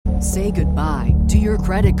Say goodbye to your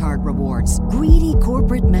credit card rewards. Greedy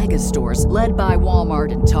corporate mega stores, led by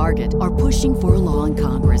Walmart and Target, are pushing for a law in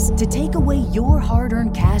Congress to take away your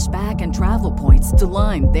hard-earned cash back and travel points to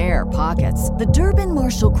line their pockets. The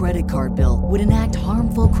Durbin-Marshall credit card bill would enact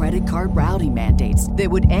harmful credit card routing mandates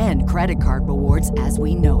that would end credit card rewards as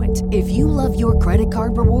we know it. If you love your credit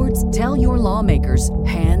card rewards, tell your lawmakers,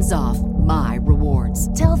 hands off my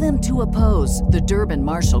rewards. Tell them to oppose the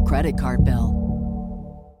Durbin-Marshall credit card bill.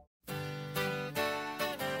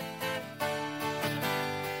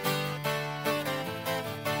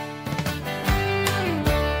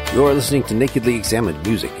 You're listening to Nakedly Examined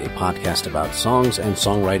Music, a podcast about songs and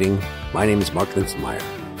songwriting. My name is Mark Linsenmeyer.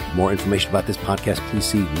 For more information about this podcast, please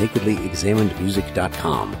see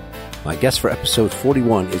nakedlyexaminedmusic.com. My guest for episode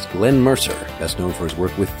 41 is Glenn Mercer, best known for his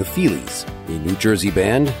work with The Feelies, a New Jersey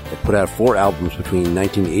band that put out 4 albums between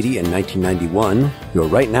 1980 and 1991. You're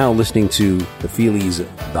right now listening to The Feelies'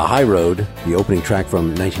 The High Road, the opening track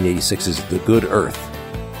from 1986's The Good Earth.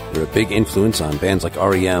 They're a big influence on bands like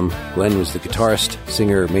R.E.M. Glenn was the guitarist,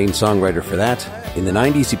 singer, main songwriter for that. In the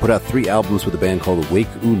 90s, he put out 3 albums with a band called Wake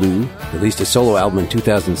Ulu, released a solo album in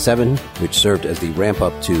 2007, which served as the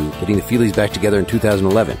ramp-up to getting the Feelies back together in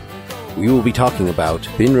 2011. We will be talking about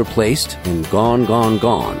Been Replaced and Gone, Gone,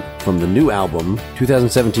 Gone from the new album,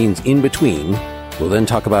 2017's In Between. We'll then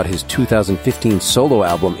talk about his 2015 solo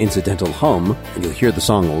album, Incidental Hum, and you'll hear the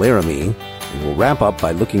song Laramie. And we'll wrap up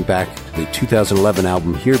by looking back to the 2011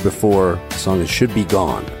 album Here Before. The song is Should Be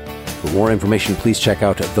Gone. For more information, please check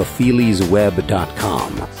out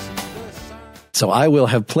thefeeliesweb.com. So I will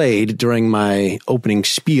have played during my opening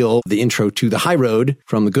spiel the intro to The High Road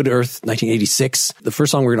from The Good Earth, 1986. The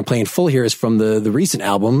first song we're going to play in full here is from the recent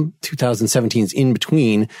album, 2017's In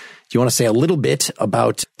Between. Do you want to say a little bit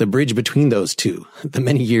about the bridge between those two, the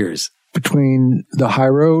many years? Between The High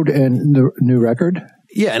Road and the new record?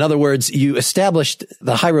 Yeah, in other words, you established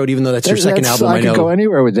The High Road, even though that's your second album. I could go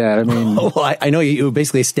anywhere with that. I mean, I know you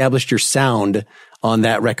basically established your sound on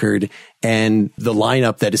that record and the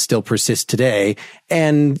lineup that is still persists today.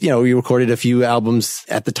 And, you recorded a few albums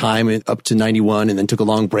at the time up to 91 and then took a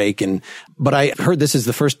long break. But I heard this is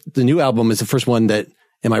the new album is the first one that,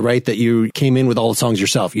 am I right, that you came in with all the songs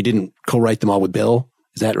yourself? You didn't co-write them all with Bill?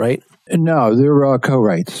 Is that right? No, they're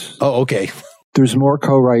co-writes. Oh, okay. There's more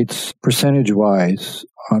co-writes percentage-wise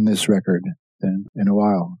on this record than in a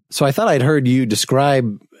while. So I thought I'd heard you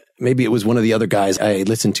describe, maybe it was one of the other guys. I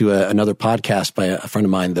listened to another podcast by a friend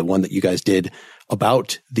of mine, the one that you guys did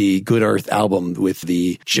about the Good Earth album with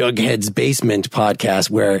the Jughead's Basement podcast,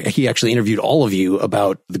 where he actually interviewed all of you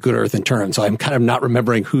about the Good Earth in turn. So I'm kind of not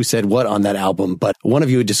remembering who said what on that album, but one of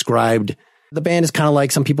you described the band is kind of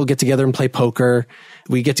like some people get together and play poker.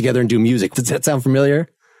 We get together and do music. Does that sound familiar?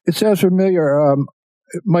 It sounds familiar.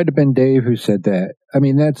 It might have been Dave who said that. I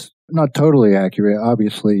mean, that's not totally accurate.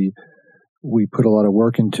 Obviously, we put a lot of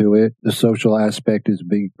work into it. The social aspect is a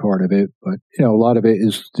big part of it. But, a lot of it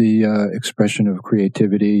is the expression of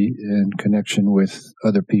creativity and connection with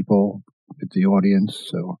other people, with the audience.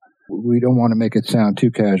 So we don't want to make it sound too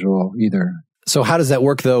casual either. So how does that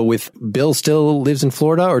work, though, with Bill still lives in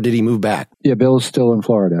Florida, or did he move back? Yeah, Bill's still in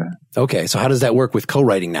Florida. Okay, so how does that work with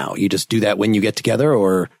co-writing now? You just do that when you get together,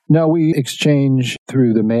 or? No, we exchange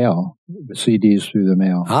through the mail, CDs through the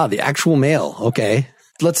mail. Ah, the actual mail. Okay.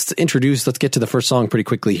 Let's get to the first song pretty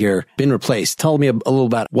quickly here. Been Replaced. Tell me a little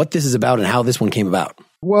about what this is about and how this one came about.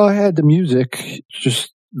 Well, I had the music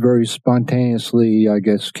just very spontaneously, I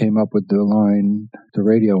guess, came up with the line, the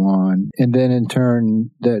radio on. And then in turn,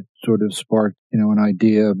 that sort of sparked, an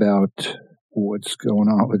idea about what's going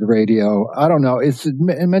on with radio. I don't know. It's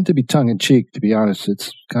meant to be tongue-in-cheek, to be honest.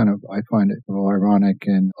 It's kind of, I find it a little ironic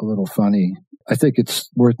and a little funny. I think it's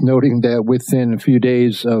worth noting that within a few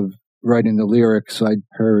days of writing the lyrics, I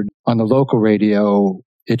heard on the local radio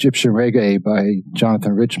Egyptian Reggae by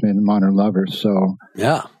Jonathan Richman, Modern Lovers. So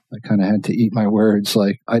yeah, I kind of had to eat my words.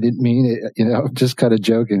 Like, I didn't mean it, just kind of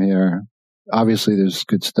joking here. Obviously, there's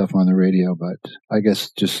good stuff on the radio, but I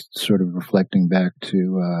guess just sort of reflecting back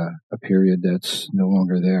to a period that's no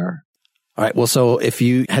longer there. All right. Well, so if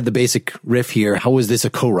you had the basic riff here, how was this a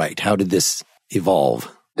co-write? How did this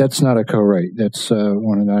evolve? That's not a co-write. That's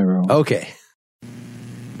one that I wrote. Okay.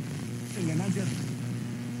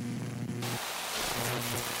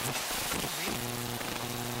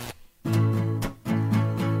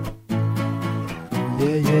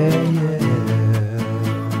 Yeah.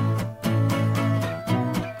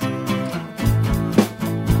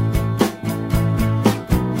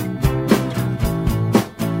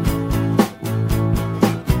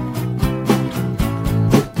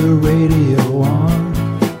 The radio on,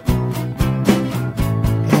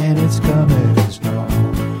 and it's coming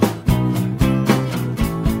strong.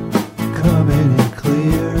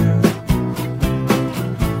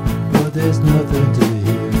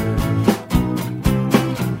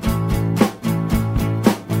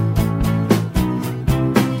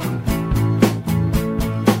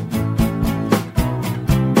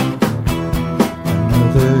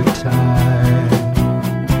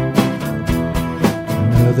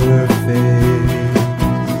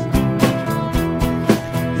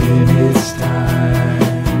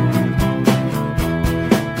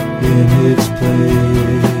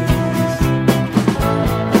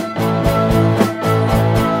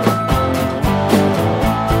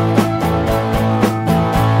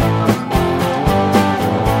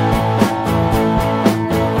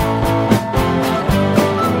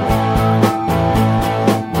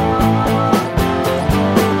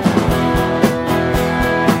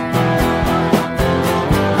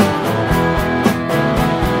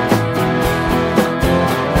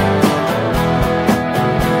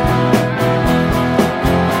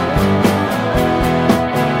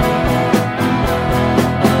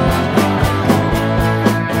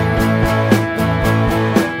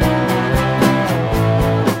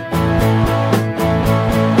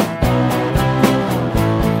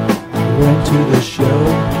 to the show.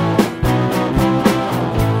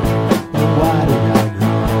 Why did I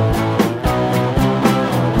go?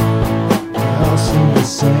 They all seem the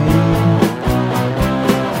same.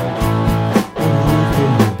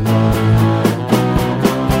 Everything blood.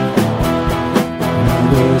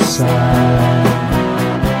 Another side.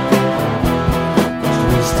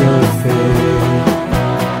 Twist of fate.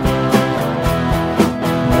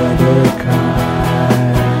 Another kind.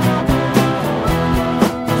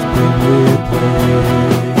 It's been replaced.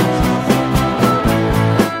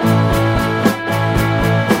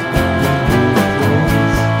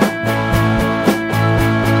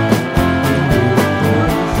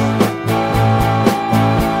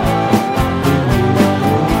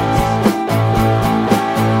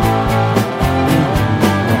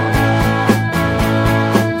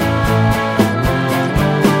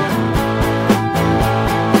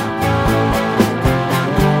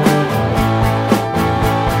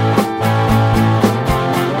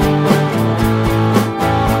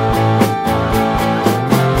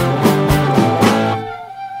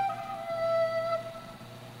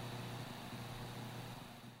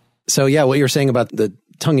 So yeah, what you're saying about the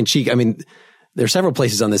tongue-in-cheek, I mean, there are several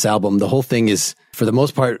places on this album. The whole thing is, for the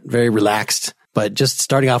most part, very relaxed, but just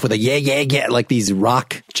starting off with a yeah, like these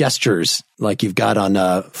rock gestures, like you've got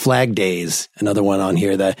on Flag Days, another one on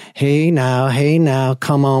here, that hey now,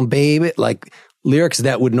 come on, baby, like lyrics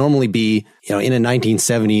that would normally be, you know, in a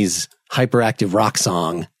 1970s hyperactive rock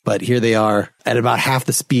song, but here they are at about half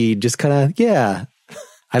the speed, just kind of, yeah.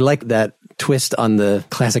 I like that twist on the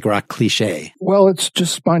classic rock cliche. Well, it's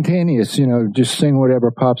just spontaneous, you know, just sing whatever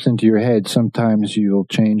pops into your head. Sometimes you'll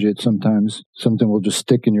change it. Sometimes something will just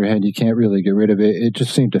stick in your head. You can't really get rid of it. It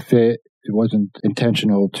just seemed to fit. It wasn't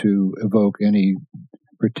intentional to evoke any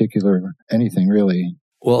particular anything, really.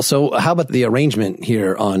 Well, so how about the arrangement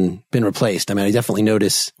here on Been Replaced? I mean, I definitely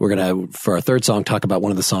notice we're going to, for our third song, talk about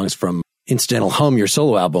one of the songs from Incidental Hum, your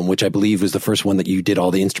solo album, which I believe was the first one that you did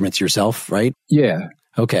all the instruments yourself, right? Yeah.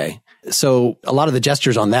 Okay. So a lot of the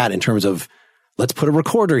gestures on that in terms of, let's put a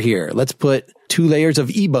recorder here. Let's put 2 layers of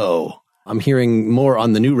EBO. I'm hearing more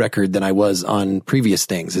on the new record than I was on previous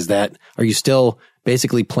things. Are you still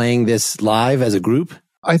basically playing this live as a group?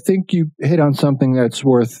 I think you hit on something that's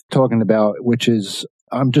worth talking about, which is,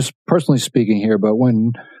 I'm just personally speaking here, but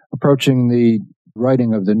when approaching the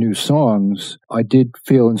writing of the new songs, I did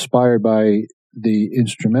feel inspired by the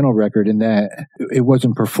instrumental record in that it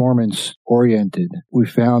wasn't performance oriented. We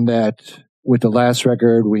found that with the last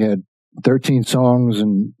record, we had 13 songs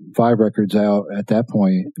and 5 records out at that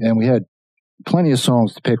point, and we had plenty of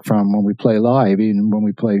songs to pick from when we play live. Even when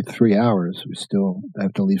we play 3 hours, we still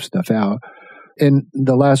have to leave stuff out. In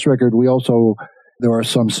the last record, there are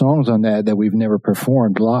some songs on that we've never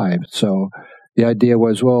performed live. So the idea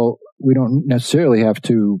was, well, we don't necessarily have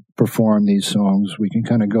to perform these songs. We can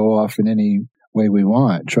kind of go off in any way we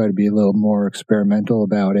want, try to be a little more experimental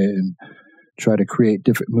about it and try to create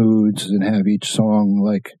different moods and have each song,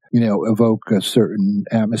 like, you know, evoke a certain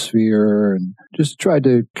atmosphere and just try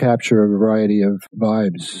to capture a variety of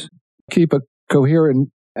vibes. Keep a coherent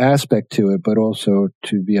aspect to it, but also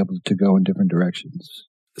to be able to go in different directions.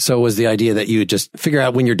 So was the idea that you would just figure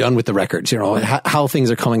out when you're done with the records, you know, how things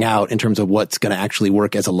are coming out in terms of what's going to actually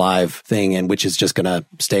work as a live thing and which is just going to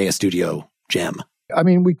stay a studio gem? I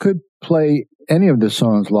mean, we could play any of the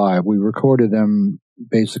songs live. We recorded them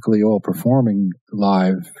basically all performing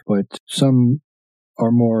live, but some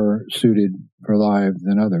are more suited for live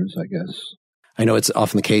than others, I guess. I know it's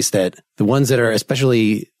often the case that the ones that are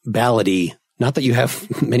especially ballady, not that you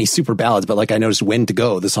have many super ballads, but like I noticed When to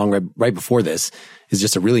Go, the song right before this, is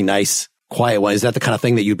just a really nice, quiet one. Is that the kind of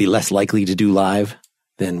thing that you'd be less likely to do live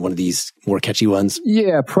than one of these more catchy ones?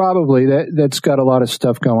 Yeah, probably. That's got a lot of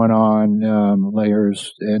stuff going on,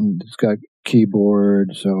 layers, and it's got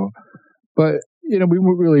keyboard. So, but you know, we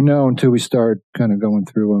won't really know until we start kind of going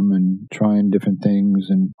through them and trying different things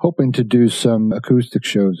and hoping to do some acoustic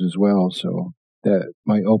shows as well. So that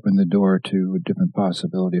might open the door to a different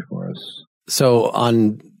possibility for us. So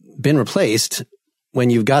on Been Replaced, when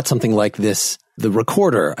you've got something like this, the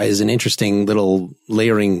recorder is an interesting little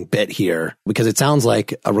layering bit here, because it sounds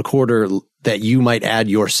like a recorder that you might add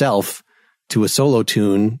yourself to a solo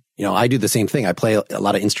tune. You know, I do the same thing. I play a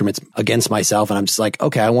lot of instruments against myself, and I'm just like,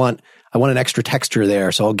 okay, I want an extra texture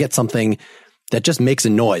there. So I'll get something that just makes a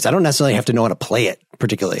noise. I don't necessarily have to know how to play it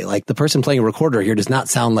particularly. Like the person playing a recorder here does not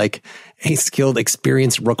sound like a skilled,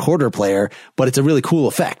 experienced recorder player, but it's a really cool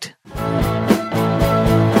effect.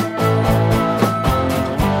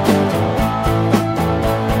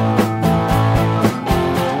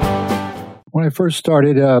 When I first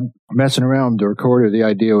started messing around with the recorder, the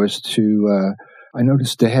idea was to I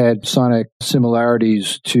noticed they had sonic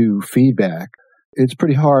similarities to Feedback. It's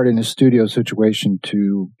pretty hard in a studio situation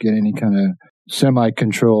to get any kind of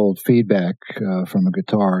semi-controlled feedback from a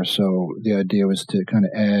guitar. So the idea was to kind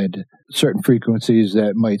of add certain frequencies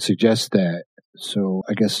that might suggest that. So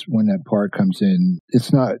I guess when that part comes in,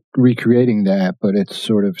 it's not recreating that, but it's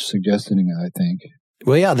sort of suggesting it, I think.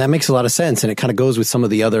 Well, yeah, that makes a lot of sense. And it kind of goes with some of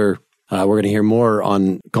the other, we're going to hear more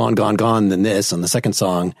on Gone, Gone, Gone than this on the second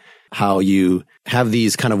song, how you have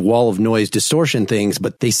these kind of wall of noise distortion things,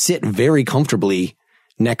 but they sit very comfortably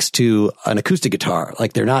next to an acoustic guitar.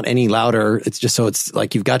 Like they're not any louder. It's just so it's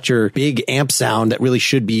like you've got your big amp sound that really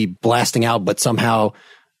should be blasting out, but somehow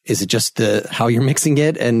is it just how you're mixing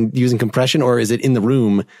it and using compression, or is it in the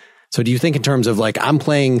room? So do you think in terms of like, I'm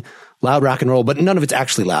playing loud rock and roll, but none of it's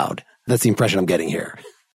actually loud? That's the impression I'm getting here.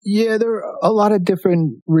 Yeah, there are a lot of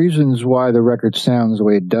different reasons why the record sounds the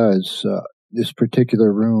way it does. This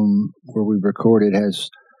particular room where we recorded has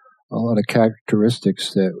a lot of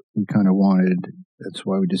characteristics that we kind of wanted. That's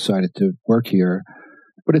why we decided to work here.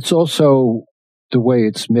 But it's also the way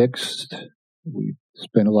it's mixed. We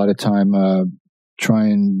spent a lot of time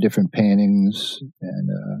trying different pannings and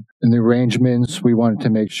in the arrangements, we wanted to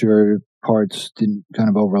make sure parts didn't kind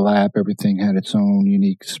of overlap. Everything had its own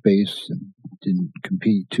unique space and didn't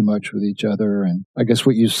compete too much with each other. And I guess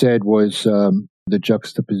what you said was the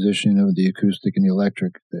juxtaposition of the acoustic and the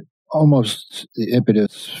electric, that almost the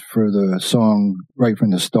impetus for the song right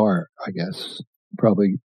from the start, I guess.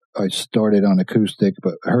 Probably I started on acoustic,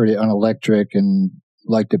 but heard it on electric and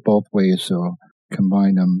liked it both ways, so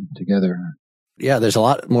combined them together. Yeah, there's a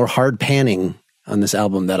lot more hard panning on this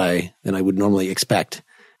album than I would normally expect,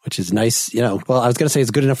 which is nice. You know, well, I was going to say it's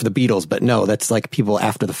good enough for the Beatles, but no, that's like people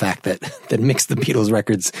after the fact that mix the Beatles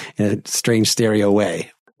records in a strange stereo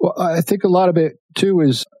way. Well, I think a lot of it, too,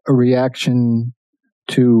 is a reaction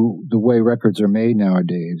to the way records are made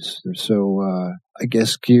nowadays. They're so, I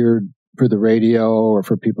guess, geared for the radio or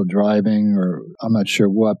for people driving, or I'm not sure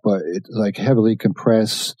what, but it's like heavily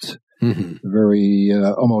compressed, very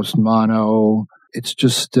almost mono. It's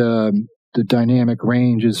just the dynamic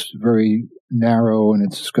range is very narrow in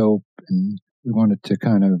its scope, and we wanted to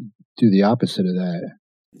kind of do the opposite of that.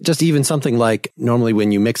 Just even something like normally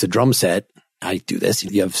when you mix a drum set, I do this,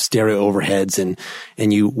 you have stereo overheads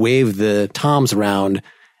and you wave the toms around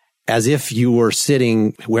as if you were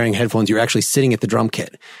sitting wearing headphones. You're actually sitting at the drum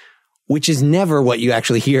kit, which is never what you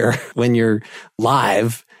actually hear when you're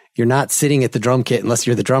live. You're not sitting at the drum kit unless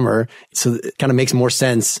you're the drummer. So it kind of makes more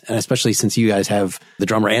sense. And especially since you guys have the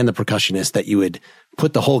drummer and the percussionist, that you would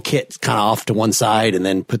put the whole kit kind of off to one side and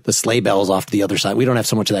then put the sleigh bells off to the other side. We don't have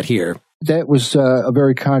so much of that here. That was a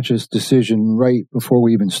very conscious decision right before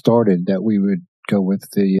we even started, that we would go with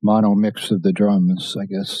the mono mix of the drums. I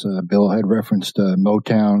guess Bill had referenced a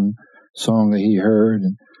Motown song that he heard.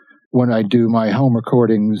 And when I do my home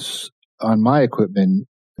recordings on my equipment,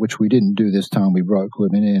 which we didn't do this time, we brought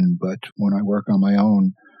equipment in, but when I work on my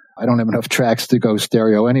own, I don't have enough tracks to go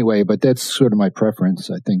stereo anyway, but that's sort of my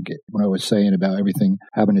preference. I think when I was saying about everything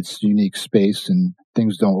having its unique space and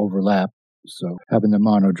things don't overlap, so having the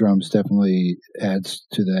mono drums definitely adds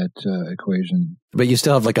to that equation. But you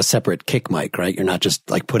still have like a separate kick mic, right? You're not just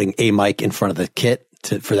like putting a mic in front of the kit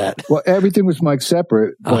for that. Well, everything was mic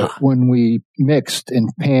separate, but when we mixed and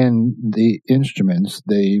panned the instruments,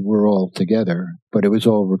 they were all together, but it was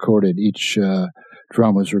all recorded. Each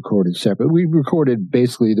drum was recorded separate. We recorded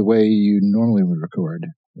basically the way you normally would record,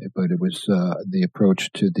 but it was the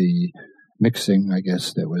approach to the mixing, I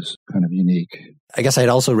guess, that was kind of unique. I guess I'd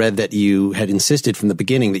also read that you had insisted from the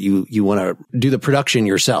beginning that you want to do the production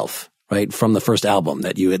yourself, right? From the first album,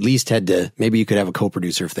 that you at least had to, maybe you could have a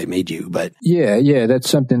co-producer if they made you, but. Yeah, that's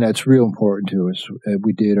something that's real important to us.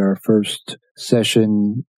 We did our first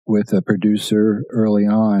session with a producer early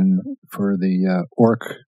on for the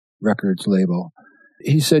Orc Records label.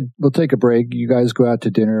 He said, we'll take a break. You guys go out to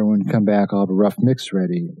dinner. When you come back, I'll have a rough mix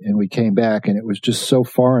ready. And we came back, and it was just so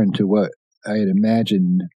foreign to what I had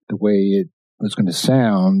imagined the way it was going to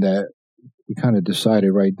sound that we kind of decided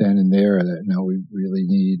right then and there that, no, we really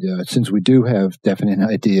need, since we do have definite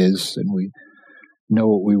ideas and we know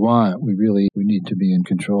what we want, we need to be in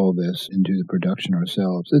control of this and do the production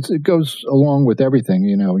ourselves. It goes along with everything,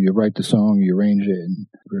 you know, you write the song, you arrange it and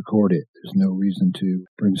record it. There's no reason to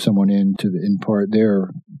bring someone in to impart their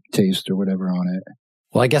taste or whatever on it.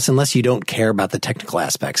 Well, I guess unless you don't care about the technical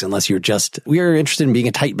aspects, unless you're just, we're interested in being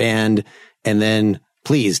a tight band, and then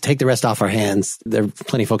please take the rest off our hands. There are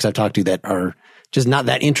plenty of folks I've talked to that are just not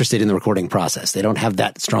that interested in the recording process. They don't have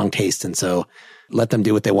that strong taste. And so let them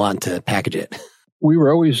do what they want to package it. We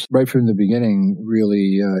were always, right from the beginning,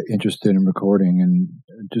 really interested in recording. And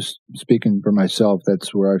just speaking for myself,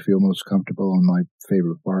 that's where I feel most comfortable, and my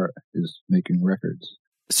favorite part is making records.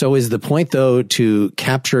 So is the point, though, to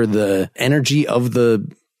capture the energy of the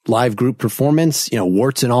live group performance,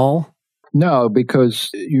 warts and all? No, because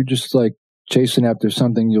you're just like chasing after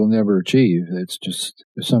something you'll never achieve. It's just,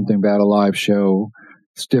 there's something about a live show.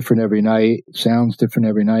 It's different every night. It sounds different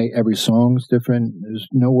every night. Every song's different. There's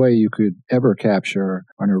no way you could ever capture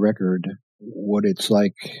on a record what it's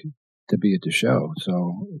like to be at the show.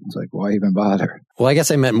 So it's like, why even bother? Well, I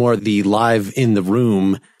guess I meant more the live in the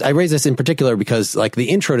room. I raise this in particular because like the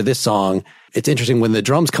intro to this song, it's interesting when the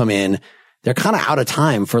drums come in, they're kind of out of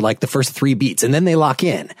time for like the first 3 beats and then they lock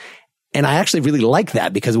in. And I actually really like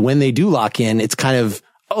that because when they do lock in, it's kind of,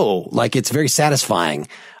 like it's very satisfying.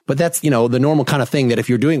 But that's, the normal kind of thing that if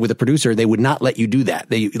you're doing it with a producer, they would not let you do that.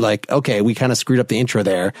 They like, okay, we kind of screwed up the intro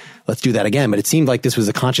there. Let's do that again. But it seemed like this was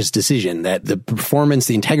a conscious decision that the performance,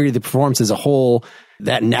 the integrity of the performance as a whole,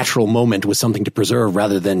 that natural moment was something to preserve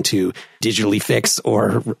rather than to digitally fix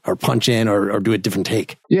or punch in or do a different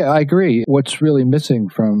take. Yeah, I agree. What's really missing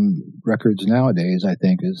from records nowadays, I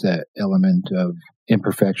think, is that element of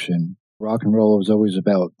imperfection. Rock and roll was always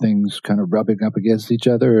about things kind of rubbing up against each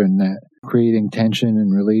other and that creating tension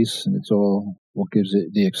and release. And it's all what gives it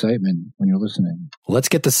the excitement when you're listening. Let's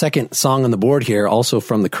get the second song on the board here, also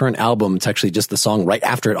from the current album. It's actually just the song right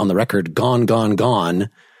after it on the record, Gone, Gone, Gone.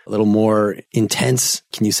 A little more intense.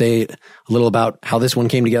 Can you say a little about how this one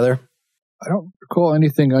came together? I don't recall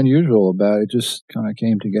anything unusual about it. It just kind of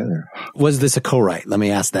came together. Was this a co-write? Let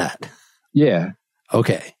me ask that. Yeah.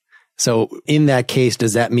 Okay. So in that case,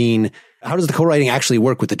 does that mean, how does the co-writing actually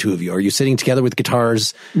work with the two of you? Are you sitting together with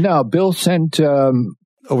guitars? No, Bill sent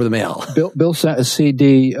over the mail. Bill sent a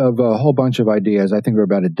CD of a whole bunch of ideas. I think there were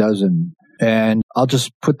about a dozen. And I'll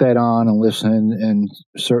just put that on and listen, and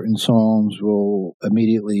certain songs will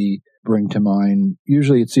immediately bring to mind.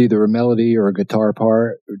 Usually it's either a melody or a guitar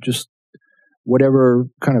part, or just whatever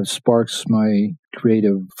kind of sparks my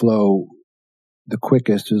creative flow the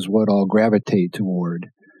quickest is what I'll gravitate toward.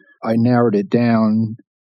 I narrowed it down,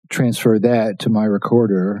 transferred that to my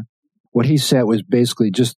recorder. What he said was basically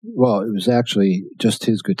it was actually just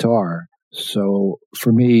his guitar. So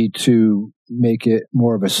for me to make it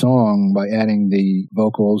more of a song by adding the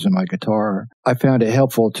vocals and my guitar, I found it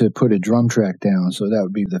helpful to put a drum track down. So that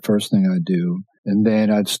would be the first thing I'd do. And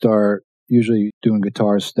then I'd start usually doing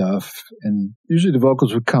guitar stuff. And usually the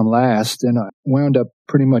vocals would come last. And I wound up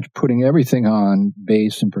pretty much putting everything on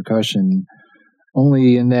bass and percussion,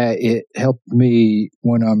 only in that it helped me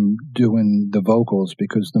when I'm doing the vocals,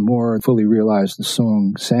 because the more I fully realize the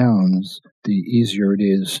song sounds, the easier it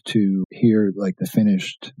is to hear like the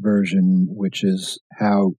finished version, which is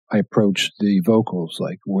how I approach the vocals,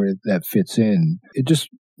 like where that fits in. It just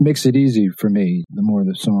makes it easy for me, the more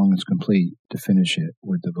the song is complete, to finish it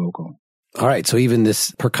with the vocal. All right. So even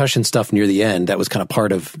this percussion stuff near the end, that was kind of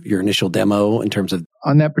part of your initial demo in terms of...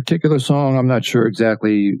 On that particular song, I'm not sure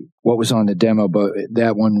exactly what was on the demo, but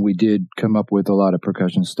that one we did come up with a lot of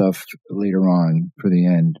percussion stuff later on for the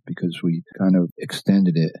end because we kind of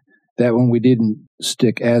extended it. That one we didn't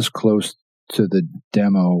stick as close to the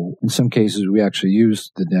demo. In some cases, we actually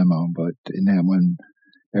used the demo, but in that one,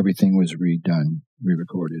 everything was redone,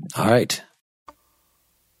 re-recorded. All right.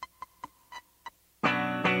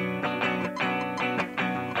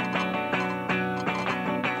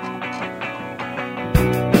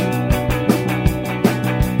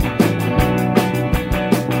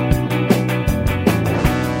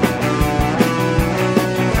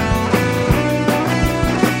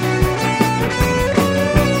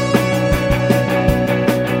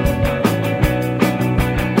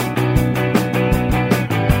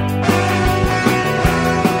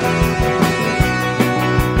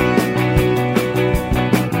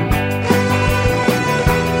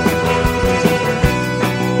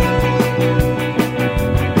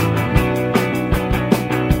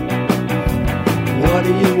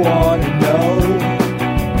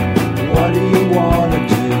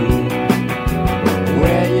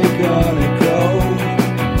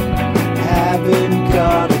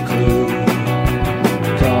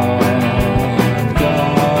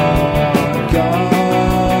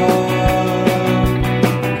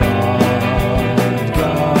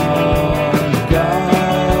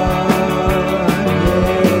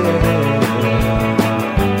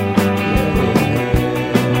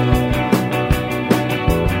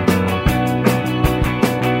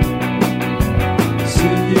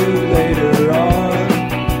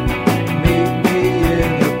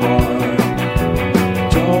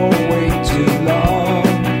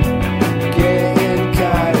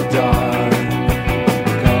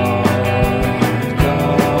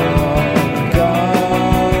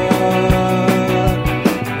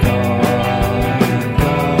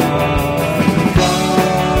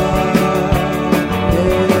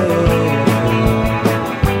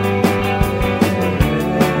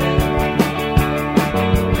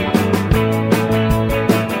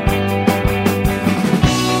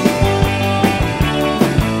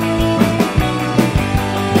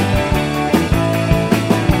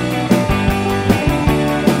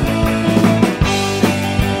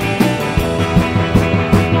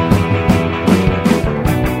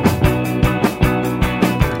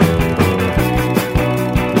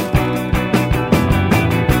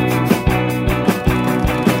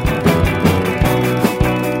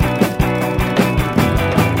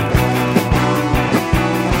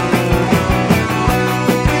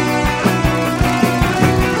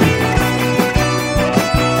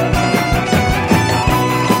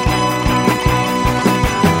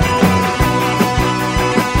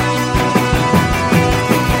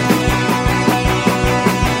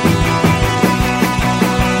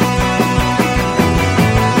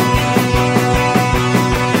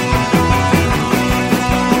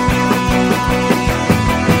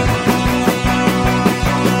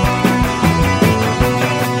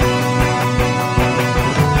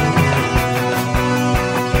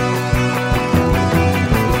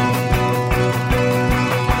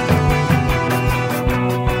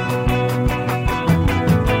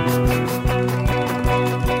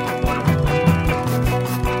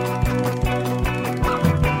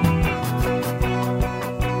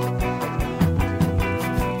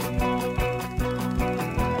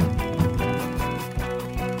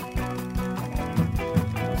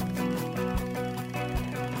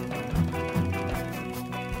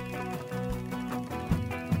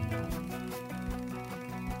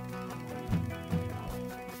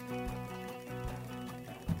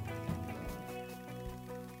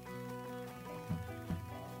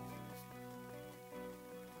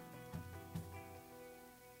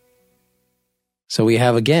 So we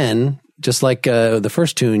have, again, just like the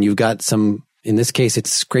first tune, you've got some, in this case,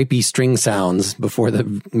 it's scrapey string sounds before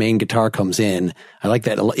the main guitar comes in. I like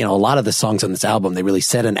that. You know, a lot of the songs on this album, they really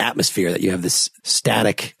set an atmosphere that you have this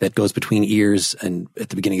static that goes between ears and at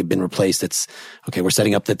the beginning have been replaced. It's, okay, we're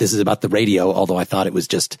setting up that this is about the radio, although I thought it was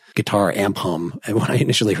just guitar amp hum. And when I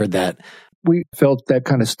initially heard that, we felt that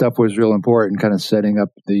kind of stuff was real important, kind of setting up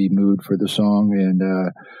the mood for the song.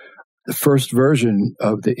 And the first version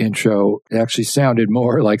of the intro actually sounded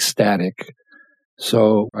more like static.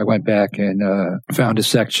 So I went back and found a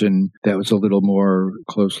section that was a little more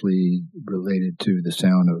closely related to the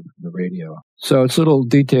sound of the radio. So it's little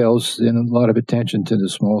details and a lot of attention to the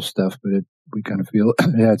small stuff, but we kind of feel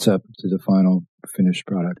it adds up to the final finished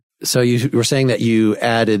product. So you were saying that you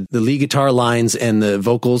added the lead guitar lines and the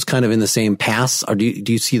vocals kind of in the same pass, or do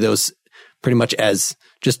you see those pretty much as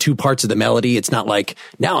just two parts of the melody? It's not like,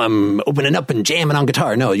 now I'm opening up and jamming on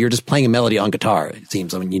guitar. No, you're just playing a melody on guitar, it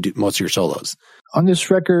seems, when you do most of your solos. On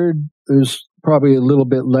this record, there's probably a little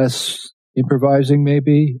bit less improvising,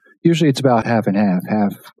 maybe. Usually it's about half and half.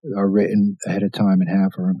 Half are written ahead of time and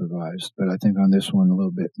half are improvised. But I think on this one, a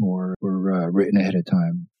little bit more were written ahead of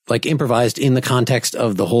time. Like improvised in the context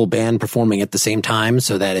of the whole band performing at the same time,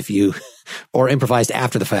 so that if you, or improvised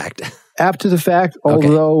after the fact? After the fact,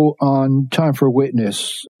 although on Time for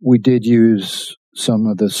Witness, we did use some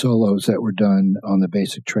of the solos that were done on the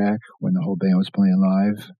basic track when the whole band was playing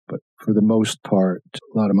live. But for the most part,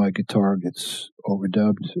 a lot of my guitar gets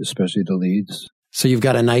overdubbed, especially the leads. So you've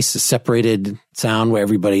got a nice separated sound where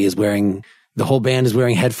everybody is wearing, the whole band is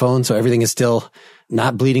wearing headphones, so everything is still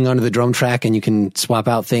not bleeding onto the drum track and you can swap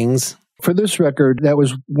out things. For this record, that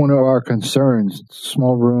was one of our concerns. It's a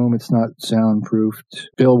small room, it's not soundproofed.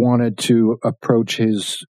 Bill wanted to approach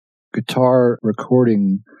his guitar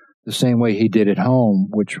recording the same way he did at home,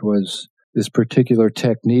 which was this particular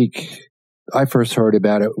technique. I first heard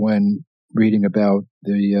about it when reading about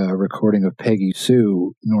the recording of Peggy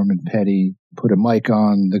Sue. Norman Petty put a mic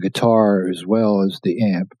on the guitar as well as the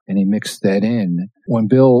amp, and he mixed that in. When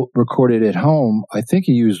Bill recorded at home, I think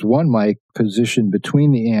he used one mic positioned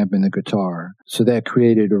between the amp and the guitar. So that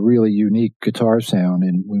created a really unique guitar sound,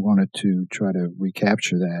 and we wanted to try to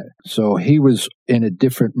recapture that. So he was in a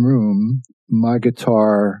different room. My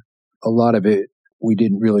guitar, a lot of it we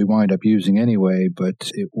didn't really wind up using anyway,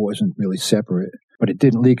 but it wasn't really separate. But it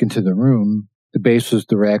didn't leak into the room. The bass was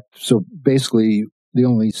direct. So basically, the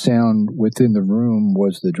only sound within the room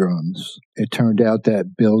was the drums. It turned out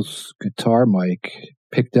that Bill's guitar mic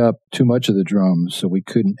picked up too much of the drums, so we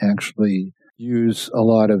couldn't actually use a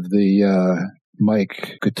lot of the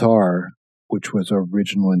mic guitar, which was our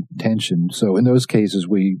original intention. So in those cases,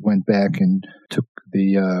 we went back and took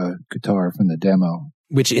the guitar from the demo.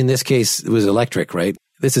 Which in this case was electric, right?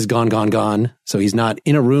 This is Gone, Gone, Gone. So he's not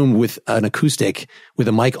in a room with an acoustic with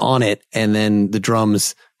a mic on it and then the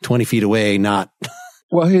drums 20 feet away, not...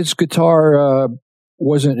 Well, his guitar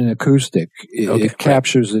wasn't an acoustic. It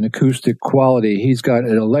captures an acoustic quality. He's got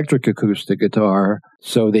an electric acoustic guitar,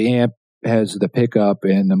 so the amp has the pickup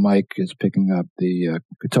and the mic is picking up the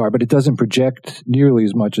guitar, but it doesn't project nearly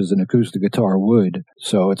as much as an acoustic guitar would.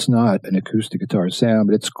 So it's not an acoustic guitar sound,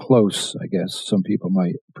 but it's close, I guess. Some people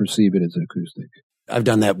might perceive it as an acoustic. I've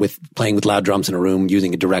done that with playing with loud drums in a room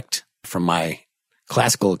using a direct from my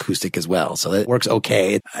classical acoustic as well. So that works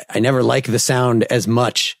okay. I never like the sound as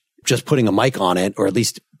much just putting a mic on it, or at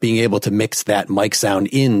least being able to mix that mic sound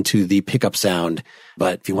into the pickup sound.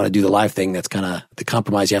 But if you want to do the live thing, that's kind of the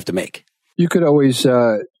compromise you have to make. You could always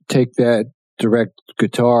take that direct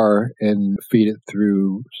guitar and feed it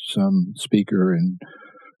through some speaker and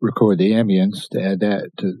record the ambience to add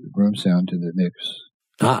that to the room sound to the mix.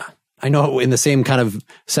 I know in the same kind of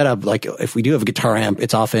setup, like if we do have a guitar amp,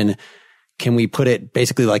 it's often, can we put it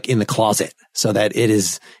basically like in the closet so that it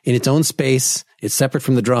is in its own space, it's separate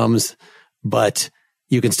from the drums, but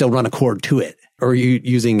you can still run a chord to it? Or are you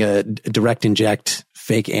using a direct inject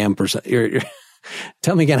fake amp or something?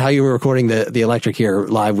 Tell me again how you were recording the electric here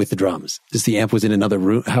live with the drums. Just the amp was in another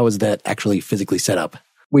room. How was that actually physically set up?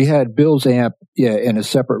 We had Bill's amp, in a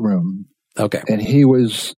separate room. Okay. And he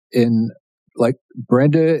was in, like,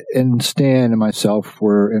 Brenda and Stan and myself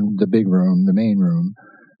were in the big room, the main room.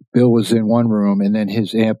 Bill was in one room, and then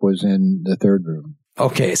his amp was in the third room.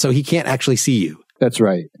 Okay, so he can't actually see you. That's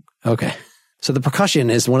right. Okay. So the percussion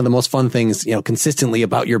is one of the most fun things, consistently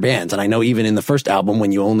about your bands. And I know even in the first album,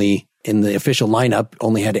 when you only, in the official lineup,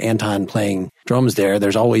 only had Anton playing drums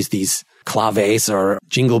there's always these claves or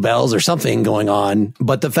jingle bells or something going on.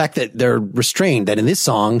 But the fact that they're restrained, that in this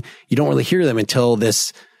song, you don't really hear them until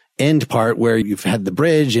this end part where you've had the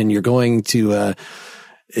bridge and you're going to,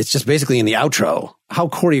 it's just basically in the outro. how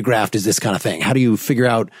choreographed is this kind of thing? How do you figure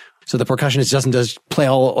out so the percussionist doesn't just play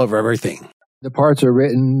all over everything? The parts are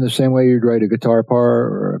written the same way you'd write a guitar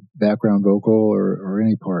part or a background vocal or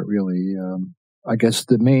any part, really. I guess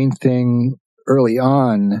the main thing early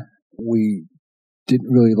on, we didn't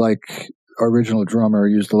really like our original drummer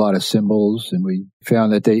used a lot of cymbals, and we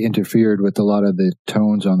found that they interfered with a lot of the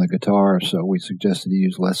tones on the guitar, so we suggested he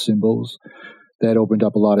use less cymbals. That opened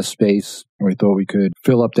up a lot of space, and we thought we could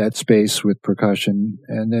fill up that space with percussion.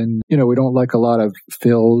 And then, we don't like a lot of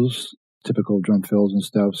fills, typical drum fills and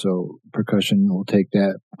stuff, so percussion will take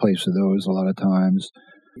that place of those a lot of times.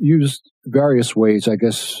 Used various ways, I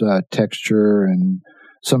guess, texture, and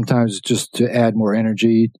sometimes just to add more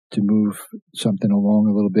energy, to move something along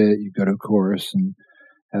a little bit. You go to a chorus and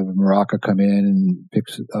have a maraca come in and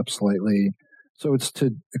picks it up slightly. So it's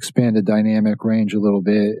to expand the dynamic range a little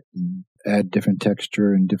bit and add different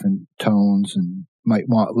texture and different tones, and might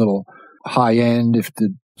want a little high end if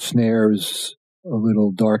the snare is a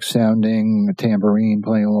little dark sounding, a tambourine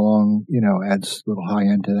playing along, adds a little high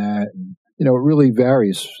end to that. And, it really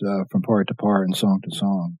varies from part to part and song to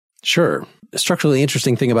song. Sure. The structurally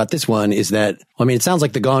interesting thing about this one is that, it sounds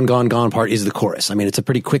like the gone, gone, gone part is the chorus. It's a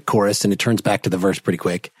pretty quick chorus and it turns back to the verse pretty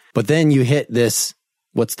quick. But then you hit this,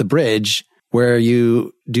 what's the bridge, where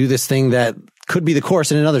you do this thing that could be the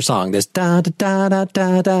chorus in another song. This da da da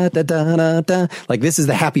da da da da da da. Like this is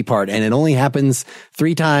the happy part, and it only happens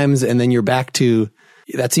 3 times, and then you're back to.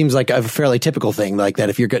 That seems like a fairly typical thing, like that.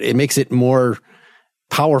 If you're good, it makes it more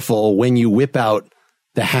powerful when you whip out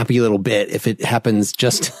the happy little bit. If it happens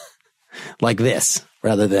just like this,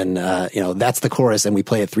 rather than that's the chorus, and we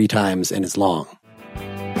play it 3 times, and it's long.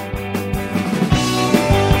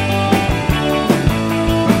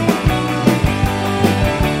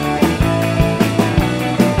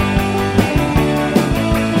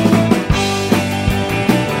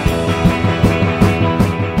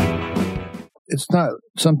 It's not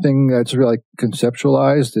something that's really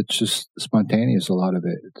conceptualized. It's just spontaneous, a lot of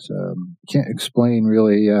it. It's can't explain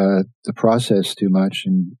really the process too much,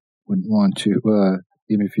 and wouldn't want to,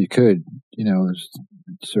 even if you could. There's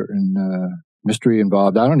certain mystery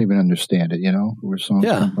involved. I don't even understand it, where songs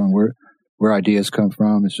come from, where ideas come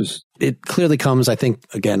from. It's just... It clearly comes, I think,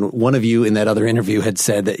 again, one of you in that other interview had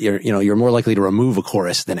said that you're more likely to remove a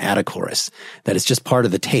chorus than add a chorus, that it's just part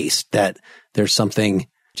of the taste, that there's something...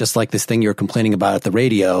 Just like this thing you're complaining about at the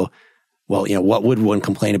radio. Well, what would one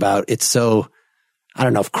complain about? It's so, I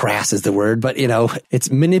don't know if crass is the word, but it's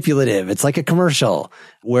manipulative. It's like a commercial.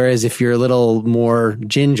 Whereas if you're a little more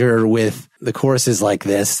ginger with the choruses like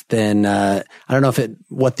this, then, I don't know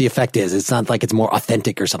what the effect is. It's not like it's more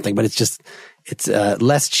authentic or something, but it's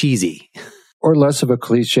less cheesy. Or less of a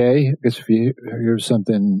cliche. I guess if you hear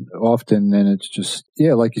something often, then it's just,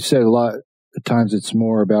 like you said, a lot of times it's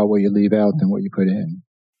more about what you leave out than what you put in.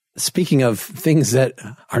 Speaking of things that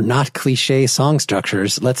are not cliche song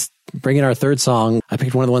structures, let's bring in our third song. I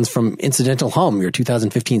picked one of the ones from Incidental Hum, your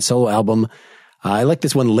 2015 solo album. I like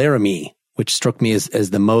this one, Laramie, which struck me as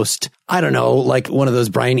the most, I don't know, like one of those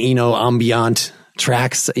Brian Eno ambient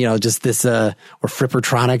tracks, just this, or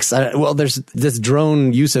Frippertronics. Well, there's this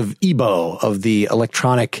drone use of EBow, of the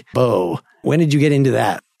electronic bow. When did you get into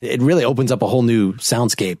that? It really opens up a whole new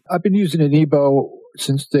soundscape. I've been using an EBow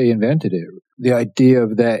since they invented it. The idea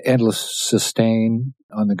of that endless sustain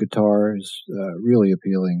on the guitar is really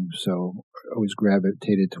appealing, so I always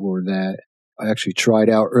gravitated toward that. I actually tried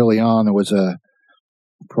out early on. There was a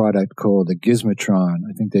product called the Gizmotron.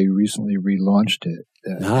 I think they recently relaunched it.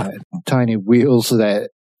 Had tiny wheels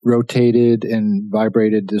that rotated and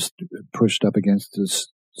vibrated, just pushed up against the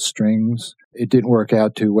strings. It didn't work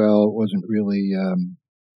out too well. It wasn't really,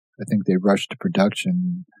 I think they rushed to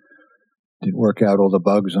production. Didn't work out all the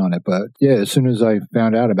bugs on it. But as soon as I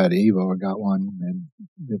found out about EBow, I got one and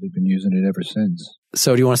really been using it ever since.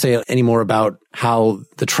 So do you want to say any more about how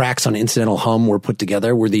the tracks on Incidental Hum were put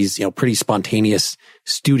together? Were these, pretty spontaneous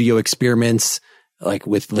studio experiments, like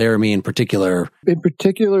with Laramie in particular? In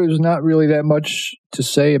particular, there's not really that much to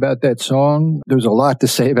say about that song. There's a lot to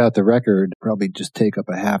say about the record. Probably just take up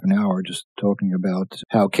a half an hour just talking about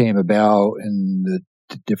how it came about and the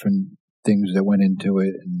different things that went into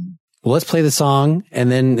it. And well, let's play the song,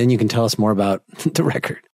 and then you can tell us more about the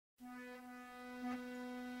record.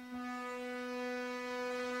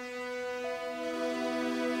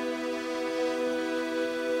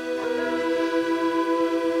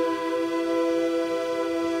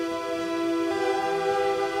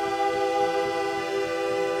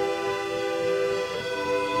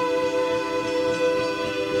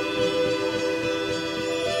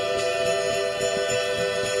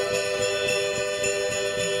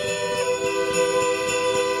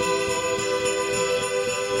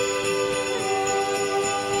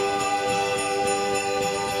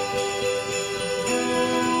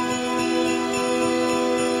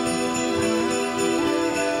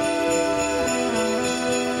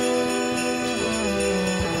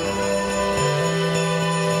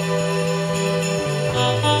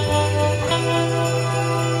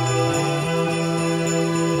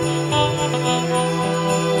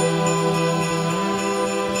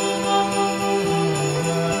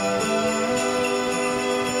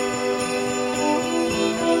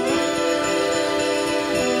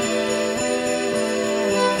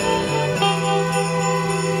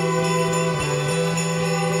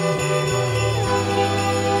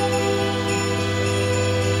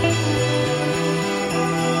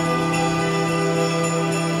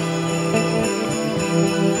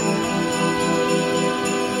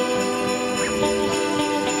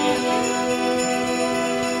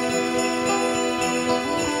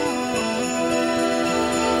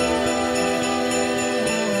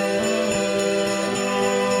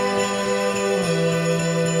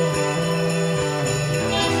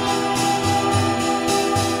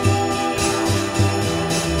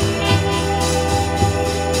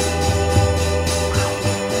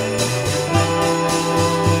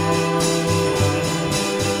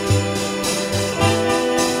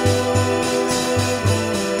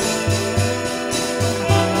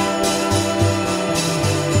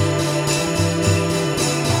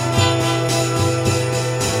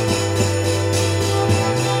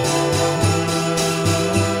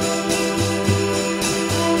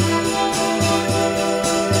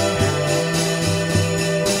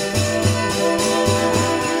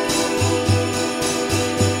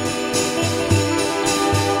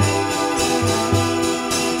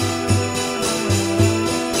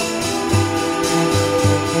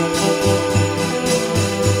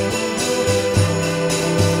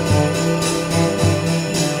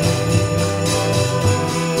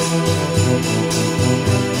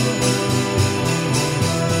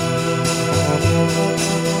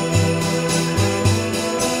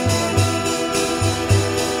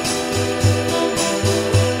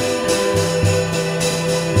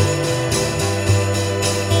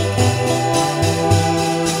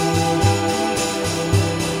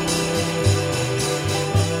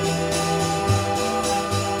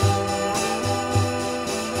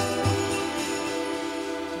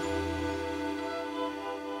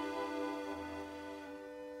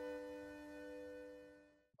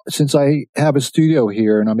 since I have a studio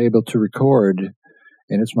here and I'm able to record,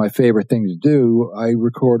 and it's my favorite thing to do, I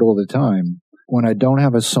record all the time. When I don't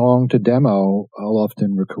have a song to demo, I'll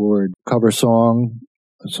often record a cover song,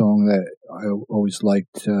 a song that I always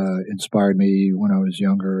liked, inspired me when I was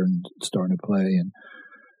younger and starting to play, and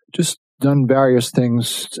just done various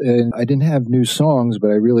things. And I didn't have new songs, but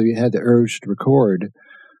I really had the urge to record.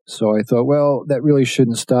 So I thought, well, that really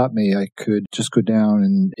shouldn't stop me. I could just go down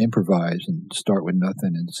and improvise and start with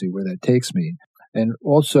nothing and see where that takes me. And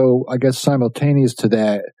also, I guess simultaneous to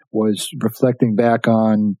that was reflecting back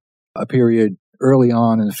on a period early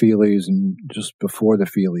on in the Feelies and just before the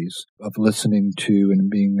Feelies of listening to and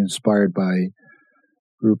being inspired by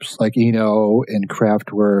groups like Eno and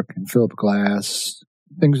Kraftwerk and Philip Glass,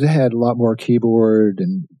 things that had a lot more keyboard,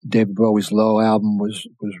 and David Bowie's Low album was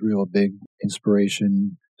real big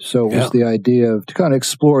inspiration. So it was the idea of to kind of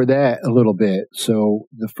explore that a little bit. So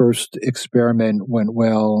the first experiment went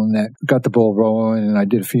well, and that got the ball rolling, and I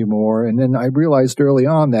did a few more. And then I realized early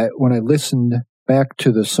on that when I listened back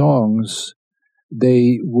to the songs,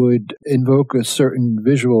 they would invoke a certain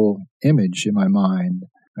visual image in my mind.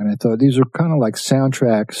 And I thought these are kind of like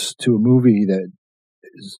soundtracks to a movie that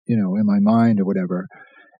is, in my mind or whatever.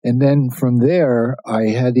 And then from there, I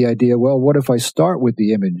had the idea, well, what if I start with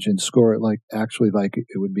the image and score it like it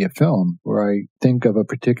would be a film, where I think of a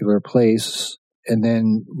particular place and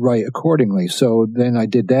then write accordingly. So then I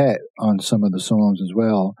did that on some of the songs as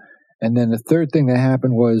well. And then the third thing that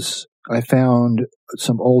happened was I found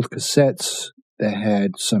some old cassettes that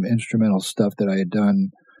had some instrumental stuff that I had done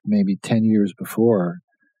maybe 10 years before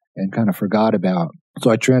and kind of forgot about. So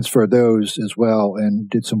I transferred those as well and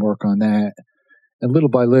did some work on that. And little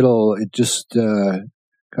by little, it just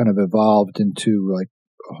kind of evolved into like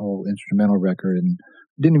a whole instrumental record. And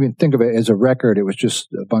I didn't even think of it as a record. It was just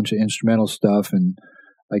a bunch of instrumental stuff. And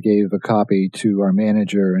I gave a copy to our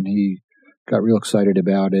manager, and he got real excited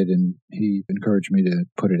about it, and he encouraged me to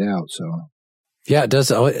put it out. So, yeah, it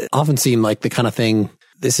does often seem like the kind of thing,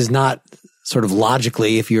 this is not sort of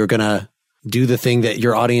logically, if you're going to do the thing that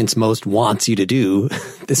your audience most wants you to do,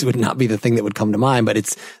 this would not be the thing that would come to mind, but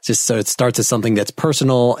it's just so it starts as something that's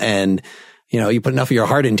personal, and you put enough of your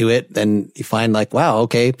heart into it, then you find like, wow,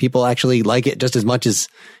 okay, people actually like it just as much as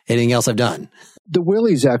anything else I've done. The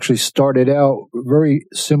Willies actually started out very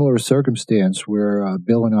similar circumstance where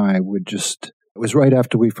Bill and I would it was right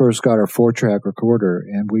after we first got our 4-track recorder,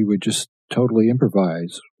 and we would just totally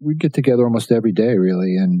improvise. We'd get together almost every day,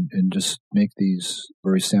 really, and just make these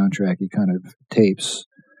very soundtracky kind of tapes.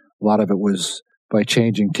 A lot of it was by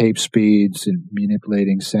changing tape speeds and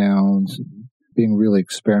manipulating sounds, and being really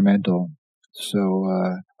experimental. So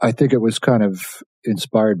I think it was kind of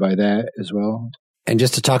inspired by that as well. And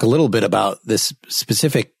just to talk a little bit about this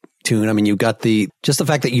specific tune, I mean, you got just the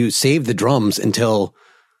fact that you saved the drums until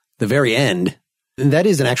the very end. And that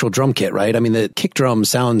is an actual drum kit, right? I mean, the kick drum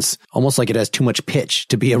sounds almost like it has too much pitch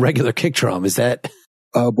to be a regular kick drum. Is that?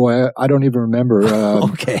 Oh, boy, I don't even remember.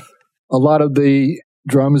 Okay. A lot of the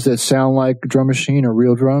drums that sound like Drum Machine are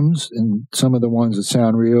real drums, and some of the ones that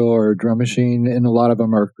sound real are Drum Machine, and a lot of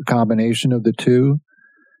them are a combination of the two.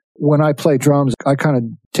 When I play drums, I kind of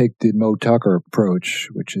take the Mo Tucker approach,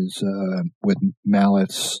 which is with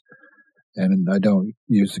mallets, and I don't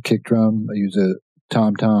use the kick drum. I use a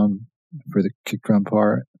tom-tom for the kick drum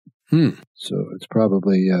part. So it's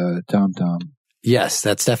probably tom-tom. Yes,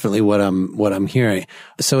 that's definitely what I'm hearing.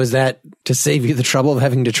 So is that to save you the trouble of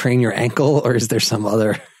having to train your ankle, or is there some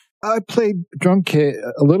other? I played drum kit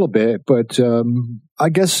a little bit, but I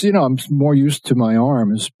guess, I'm more used to my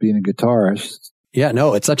arms being a guitarist. Yeah,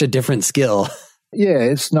 no, it's such a different skill. Yeah,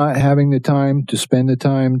 it's not having the time to spend the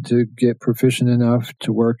time to get proficient enough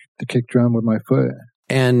to work the kick drum with my foot.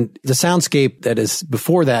 And the soundscape that is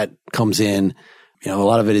before that comes in, a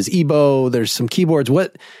lot of it is EBow. There's some keyboards.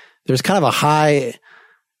 There's kind of a high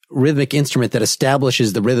rhythmic instrument that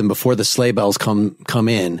establishes the rhythm before the sleigh bells come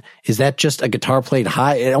in. Is that just a guitar played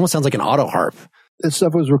high? It almost sounds like an auto harp. This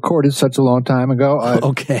stuff was recorded such a long time ago.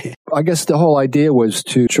 Okay. I guess the whole idea was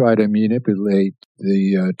to try to manipulate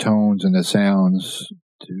the tones and the sounds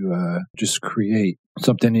to just create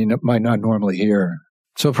something you might not normally hear.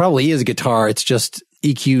 So it probably is a guitar. It's just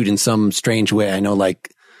EQ'd in some strange way. I know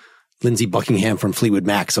like Lindsey Buckingham from Fleetwood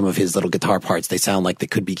Mac, some of his little guitar parts, they sound like they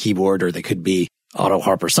could be keyboard or they could be auto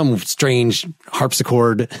harp or some strange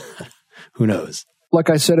harpsichord. Who knows?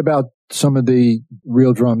 Like I said about some of the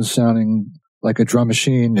real drums sounding like a drum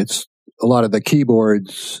machine, it's a lot of the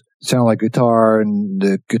keyboards sound like guitar and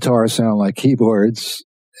the guitars sound like keyboards,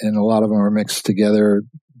 and a lot of them are mixed together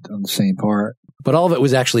on the same part. But all of it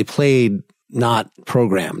was actually played, not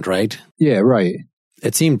programmed, right? Yeah, right.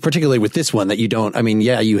 it seemed particularly with this one that you don't, I mean,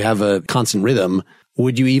 yeah, you have a constant rhythm.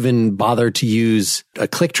 Would you even bother to use a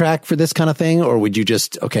click track for this kind of thing? Or would you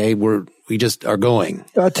just, okay, we just are going?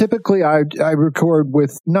 Typically I record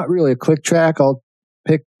with not really a click track. I'll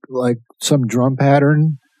pick like some drum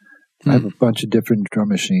pattern. I have a bunch of different drum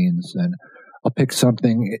machines, and I'll pick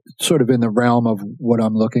something sort of in the realm of what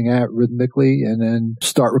I'm looking at rhythmically, and then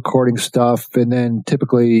start recording stuff. And then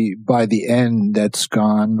typically by the end, that's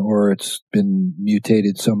gone, or it's been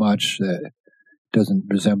mutated so much that it doesn't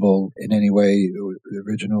resemble in any way the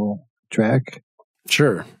original track.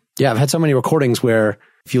 Sure. Yeah, I've had so many recordings where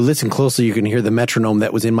if you listen closely, you can hear the metronome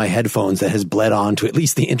that was in my headphones that has bled on to at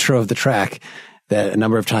least the intro of the track, that a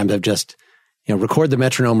number of times I've just, record the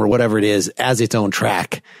metronome or whatever it is as its own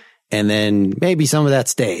track. And then maybe some of that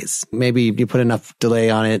stays. Maybe you put enough delay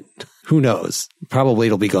on it. Who knows? Probably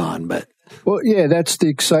it'll be gone, but. Well, yeah, that's the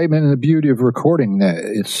excitement and the beauty of recording, that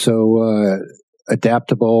it's so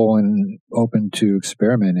adaptable and open to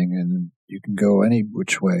experimenting, and you can go any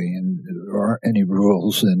which way, and there aren't any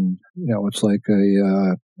rules. And, it's like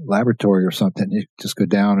a laboratory or something. You just go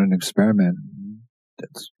down and experiment.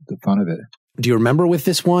 That's the fun of it. Do you remember with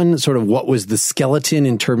this one, sort of what was the skeleton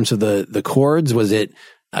in terms of the chords? Was it,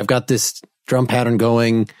 I've got this drum pattern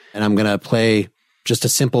going and I'm going to play just a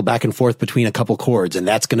simple back and forth between a couple chords, and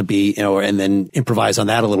that's going to be, and then improvise on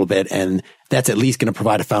that a little bit, and that's at least going to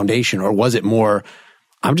provide a foundation? Or was it more,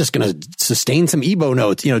 I'm just going to sustain some EBow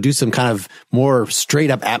notes, do some kind of more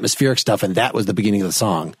straight up atmospheric stuff, and that was the beginning of the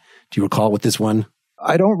song? Do you recall with this one?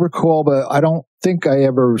 I don't recall, but I don't think I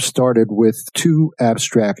ever started with too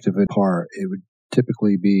abstract of a part. It would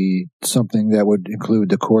typically be something that would include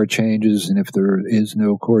the chord changes, and if there is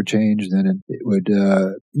no chord change, then it would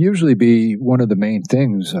usually be one of the main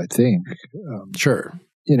things, I think. Sure.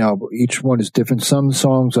 Each one is different. Some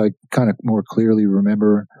songs I kind of more clearly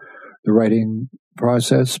remember the writing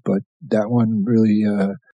process, but that one really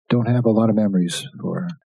don't have a lot of memories for.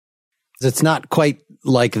 It's not quite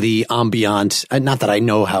like the ambient, not that I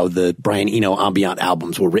know how the Brian Eno ambient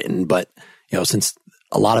albums were written, but, since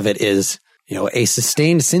a lot of it is, a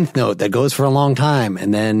sustained synth note that goes for a long time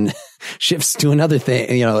and then shifts to another thing,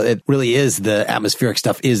 it really is, the atmospheric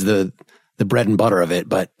stuff is the bread and butter of it.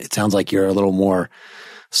 But it sounds like you're a little more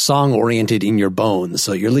song oriented in your bones.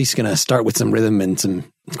 So you're at least going to start with some rhythm and some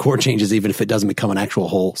chord changes, even if it doesn't become an actual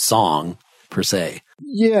whole song per se.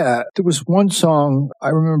 Yeah, there was one song I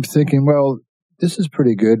remember thinking, well, this is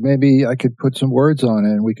pretty good. Maybe I could put some words on it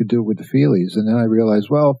and we could do it with the Feelies. And then I realized,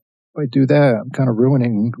 well, if I do that, I'm kind of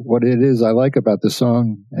ruining what it is I like about the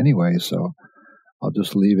song anyway. So I'll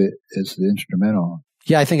just leave it as the instrumental.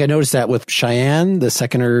 Yeah, I think I noticed that with Cheyenne, the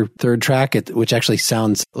second or third track, which actually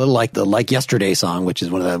sounds a little like the Like Yesterday song, which is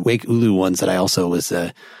one of the Wake Ulu ones that I also was,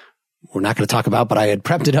 we're not going to talk about, but I had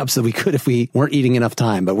prepped it up so we could if we weren't eating enough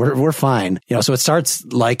time, but we're fine. So it starts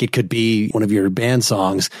like it could be one of your band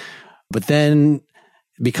songs, but then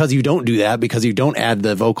because you don't do that, because you don't add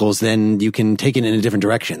the vocals, then you can take it in a different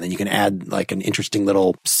direction. Then you can add like an interesting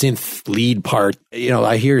little synth lead part.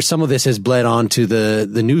 I hear some of this has bled onto the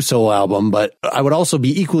new Soul album, but I would also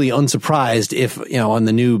be equally unsurprised if, on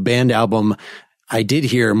the new band album, I did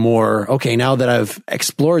hear more, okay, now that I've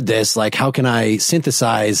explored this, like how can I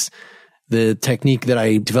synthesize the technique that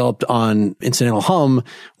I developed on Incidental Hum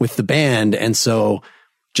with the band? And so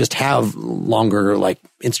just have longer like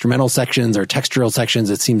instrumental sections or textural sections.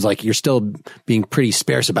 It seems like you're still being pretty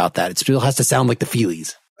sparse about that. It still has to sound like the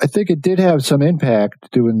Feelies. I think it did have some impact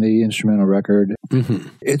doing the instrumental record. Mm-hmm.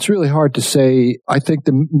 It's really hard to say. I think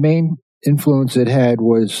the main influence it had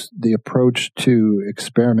was the approach to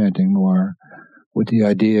experimenting more, with the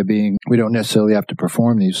idea being we don't necessarily have to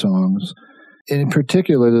perform these songs. In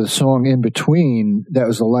particular, the song In Between, that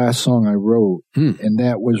was the last song I wrote, and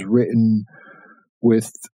that was written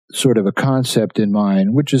with sort of a concept in mind,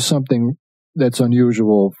 which is something that's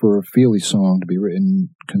unusual for a Feely song to be written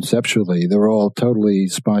conceptually. They're all totally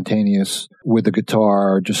spontaneous with the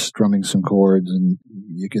guitar, just strumming some chords, and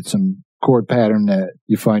you get some chord pattern that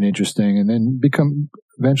you find interesting, and then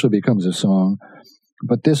eventually becomes a song.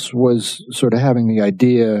 But this was sort of having the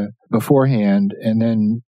idea beforehand, and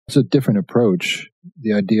then it's a different approach.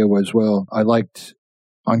 The idea was, well, I liked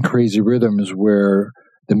on Crazy Rhythms where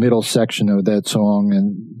the middle section of that song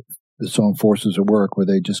and the song Forces of Work, where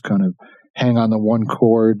they just kind of hang on the one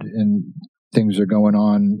chord and things are going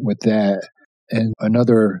on with that. And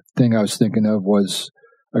another thing I was thinking of was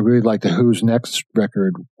I really liked the Who's Next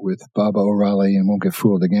record with Baba O'Reilly and Won't Get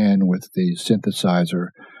Fooled Again with the synthesizer.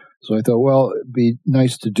 So I thought, well, it'd be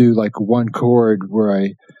nice to do like one chord where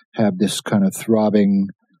I have this kind of throbbing,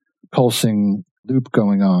 pulsing loop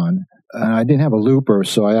going on. I didn't have a looper,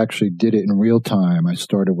 so I actually did it in real time. I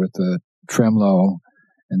started with a tremolo,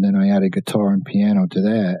 and then I added guitar and piano to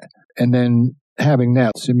that. And then having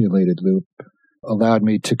that simulated loop allowed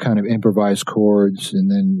me to kind of improvise chords and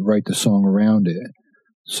then write the song around it.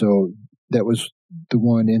 So that was the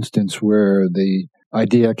one instance where the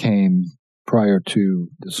idea came prior to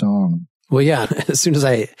the song. Well, yeah, as soon as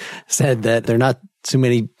I said that there are not too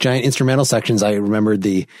many giant instrumental sections, I remembered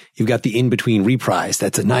you've got the in-between reprise.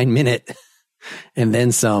 That's a 9-minute and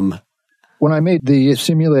then some. When I made the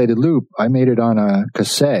simulated loop, I made it on a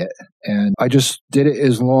cassette, and I just did it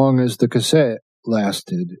as long as the cassette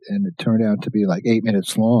lasted, and it turned out to be like 8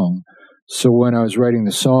 minutes long. So when I was writing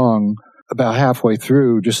the song, about halfway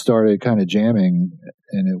through, just started kind of jamming,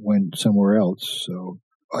 and it went somewhere else. So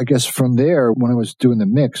I guess from there, when I was doing the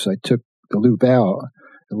mix, I took the loop out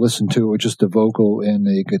and listened to it with just the vocal and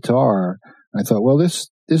the guitar. I thought, well, this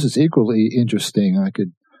is equally interesting. I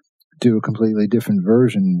could do a completely different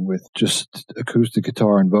version with just acoustic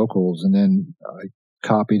guitar and vocals. And then I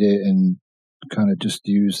copied it and kind of just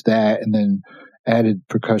used that and then added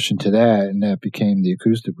percussion to that, and that became the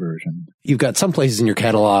acoustic version. You've got some places in your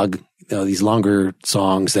catalog, these longer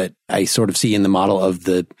songs that I sort of see in the model of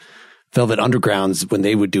the Velvet Undergrounds when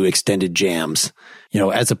they would do extended jams,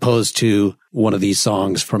 as opposed to one of these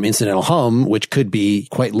songs from Incidental Hum, which could be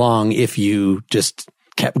quite long if you just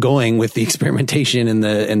kept going with the experimentation and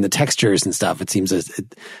the textures and stuff. It seems a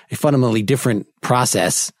fundamentally different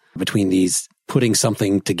process between these, putting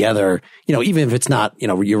something together, even if it's not,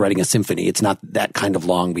 you're writing a symphony, it's not that kind of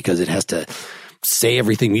long because it has to say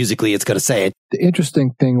everything musically it's going to say. The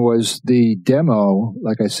interesting thing was the demo,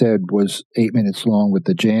 like I said, was 8 minutes long with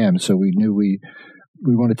the jam. So we knew we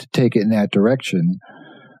wanted to take it in that direction.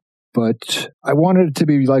 But I wanted it to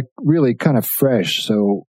be like really kind of fresh.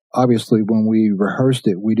 So obviously when we rehearsed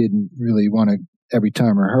it, we didn't really want to every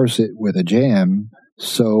time rehearse it with a jam.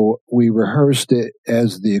 So we rehearsed it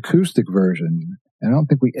as the acoustic version. And I don't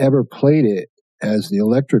think we ever played it as the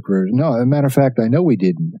electric version. No, as a matter of fact, I know we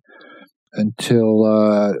didn't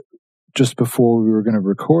until just before we were going to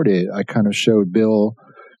record it. I kind of showed Bill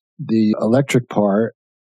the electric part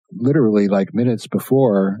literally like minutes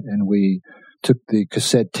before, and we took the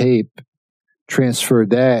cassette tape, transferred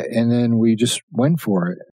that, and then we just went for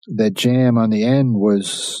it. That jam on the end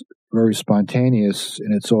was very spontaneous,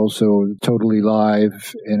 and it's also totally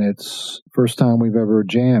live, and it's first time we've ever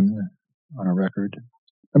jammed on a record.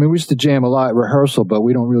 I mean, we used to jam a lot at rehearsal, but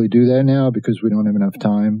we don't really do that now because we don't have enough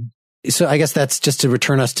time. So I guess that's just to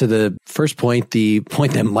return us to the first point, the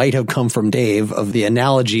point that might have come from Dave of the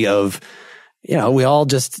analogy of, we all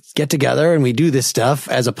just get together and we do this stuff,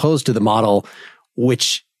 as opposed to the model,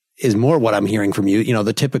 which is more what I'm hearing from you,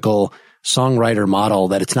 the typical songwriter model,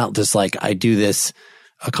 that it's not just like I do this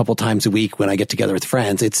a couple times a week when I get together with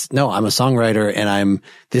friends. It's no, I'm a songwriter and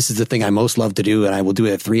this is the thing I most love to do, and I will do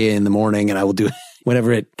it at 3 a.m. in the morning, and I will do it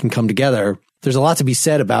whenever it can come together. There's a lot to be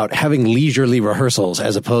said about having leisurely rehearsals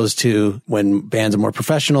as opposed to when bands are more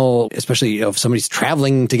professional, especially if somebody's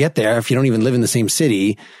traveling to get there. If you don't even live in the same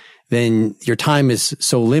city, then your time is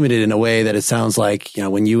so limited in a way that it sounds like,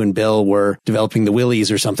 when you and Bill were developing the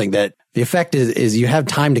Willies or something, that the effect is you have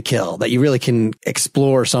time to kill, that you really can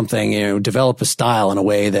explore something, develop a style in a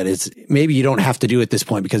way that is, maybe you don't have to do at this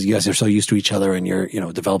point because you guys are so used to each other and you're,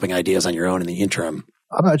 developing ideas on your own in the interim.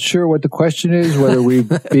 I'm not sure what the question is, whether we'd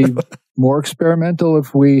be more experimental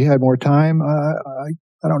if we had more time.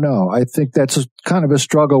 I don't know. I think that's kind of a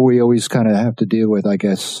struggle we always kind of have to deal with, I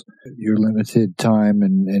guess, your limited time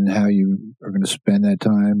and how you are going to spend that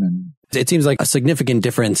time. And it seems like a significant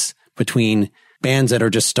difference between bands that are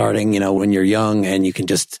just starting, when you're young and you can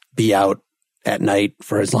just be out at night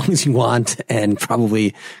for as long as you want and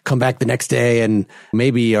probably come back the next day and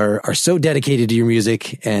maybe are so dedicated to your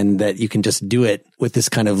music and that you can just do it with this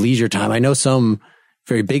kind of leisure time. I know some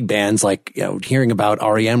very big bands, like, hearing about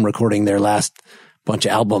REM recording their last bunch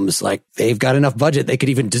of albums, like they've got enough budget. They could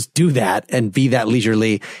even just do that and be that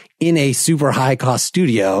leisurely in a super high cost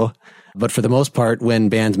studio. But for the most part, when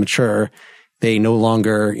bands mature, they no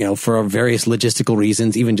longer, for various logistical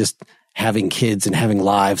reasons, even just having kids and having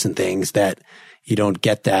lives and things, that you don't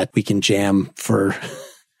get that we can jam for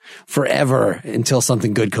forever until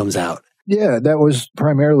something good comes out. Yeah, that was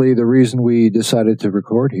primarily the reason we decided to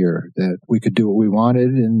record here, that we could do what we wanted,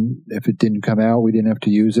 and if it didn't come out, we didn't have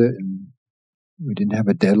to use it, and we didn't have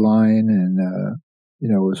a deadline, and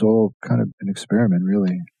it was all kind of an experiment,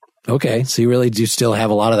 really. Okay, so you really do still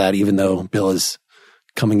have a lot of that, even though Bill is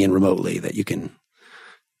coming in remotely, that you can,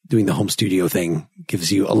 doing the home studio thing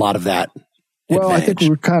gives you a lot of that Well, advantage. I think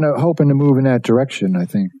we're kind of hoping to move in that direction. I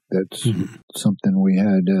think that's something we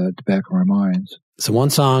had at the back of our minds. So one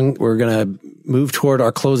song, we're going to move toward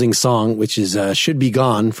our closing song, which is Should Be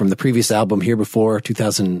Gone from the previous album Here Before,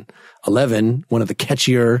 2011. One of the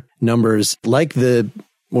catchier numbers. Like the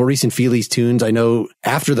more recent Feelies tunes, I know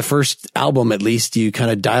after the first album, at least, you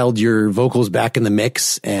kind of dialed your vocals back in the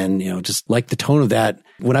mix and, just like the tone of that.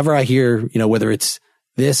 Whenever I hear, whether it's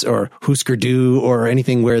this or Husker Du or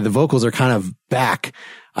anything where the vocals are kind of back,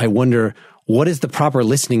 I wonder, what is the proper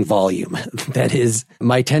listening volume? That is,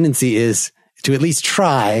 my tendency is to at least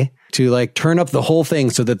try to turn up the whole thing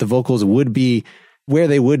so that the vocals would be where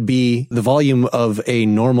they would be the volume of a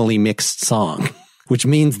normally mixed song, which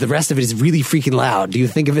means the rest of it is really freaking loud. Do you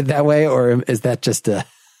think of it that way? Or is that just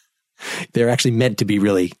they're actually meant to be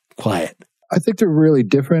really quiet? I think they're really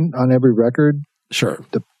different on every record. Sure.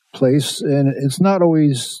 The place, and it's not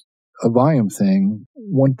always a volume thing.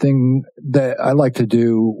 One thing that I like to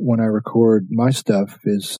do when I record my stuff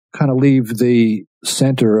is kind of leave the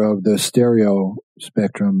center of the stereo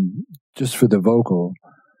spectrum just for the vocal.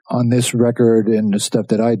 On this record and the stuff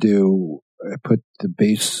that I do, I put the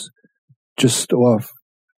bass just off.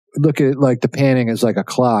 Look at the panning is like a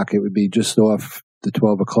clock. It would be just off the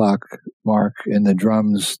 12 o'clock mark, and the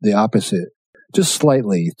drums the opposite, just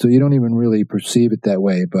slightly. So you don't even really perceive it that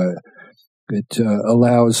way, but it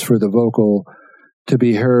allows for the vocal to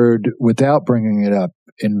be heard without bringing it up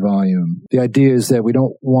in volume. The idea is that we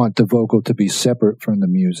don't want the vocal to be separate from the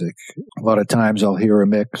music. A lot of times I'll hear a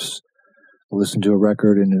mix, listen to a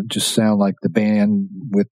record, and it just sound like the band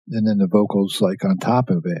and then the vocals on top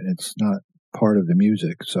of it. It's not part of the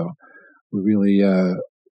music. So we really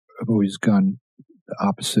have always gone the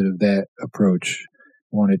opposite of that approach.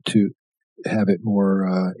 Wanted to have it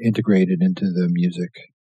more integrated into the music.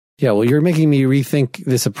 Yeah, well, you're making me rethink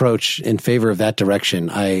this approach in favor of that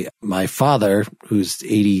direction. My father, who's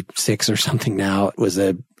 86 or something now, was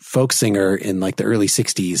a folk singer in the early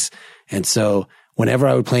 60s. And so whenever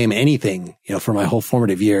I would play him anything, for my whole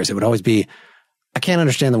formative years, it would always be, I can't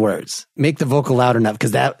understand the words. Make the vocal loud enough,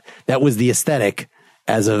 because that was the aesthetic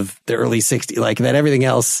as of the early 60s, that everything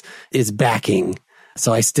else is backing.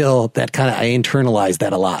 So I internalize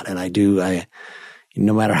that a lot. And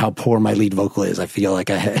no matter how poor my lead vocal is, I feel like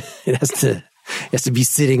it has to be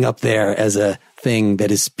sitting up there as a thing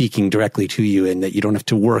that is speaking directly to you, and that you don't have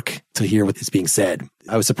to work to hear what is being said.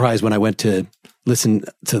 I was surprised when I went to listen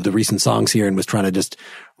to the recent songs here and was trying to just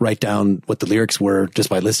write down what the lyrics were just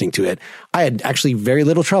by listening to it. I had actually very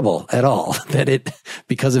little trouble at all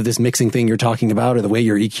because of this mixing thing you're talking about, or the way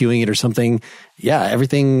you're EQing it or something. Yeah,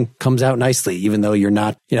 everything comes out nicely, even though you're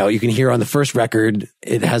not, you can hear on the first record,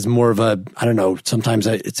 it has more of a, I don't know, sometimes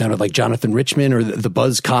it sounded like Jonathan Richman or the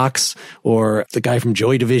Buzz Cox or the guy from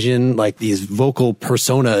Joy Division, these vocal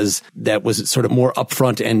personas that was sort of more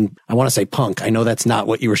upfront and I want to say punk. I know that's not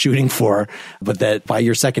what you were shooting for, but that by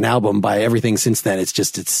your second album, by everything since then, it's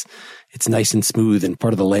nice and smooth and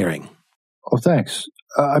part of the layering. Oh, thanks.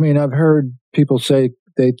 I've heard people say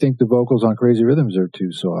they think the vocals on Crazy Rhythms are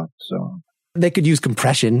too soft, so they could use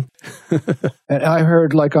compression. And I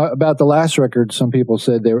heard about the last record, some people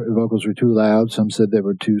said their vocals were too loud. Some said they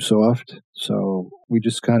were too soft. So we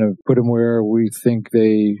just kind of put them where we think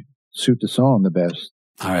they suit the song the best.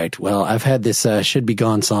 All right. Well, I've had this Should Be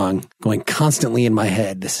Gone song going constantly in my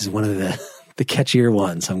head. This is one of the catchier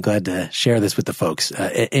ones. I'm glad to share this with the folks.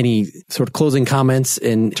 Any sort of closing comments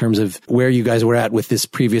in terms of where you guys were at with this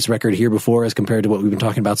previous record Here Before as compared to what we've been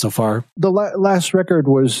talking about so far? The last record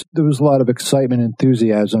there was a lot of excitement and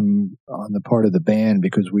enthusiasm on the part of the band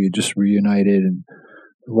because we had just reunited and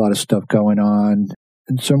a lot of stuff going on.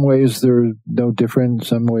 In some ways, they're no different. In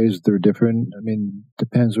some ways, they're different.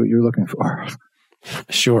 Depends what you're looking for.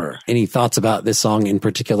 Sure. Any thoughts about this song in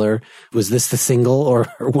particular? Was this the single or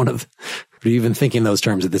one of... Are you even thinking those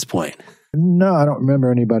terms at this point? No, I don't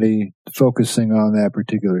remember anybody focusing on that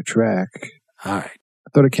particular track. All right. I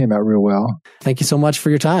thought it came out real well. Thank you so much for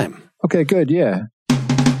your time. Okay, good. Yeah.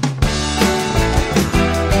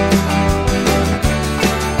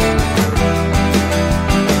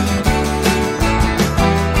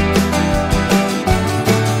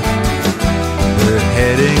 We're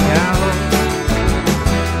heading out.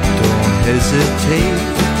 Don't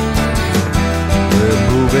hesitate. We're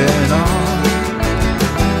moving on.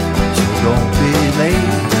 Don't be late.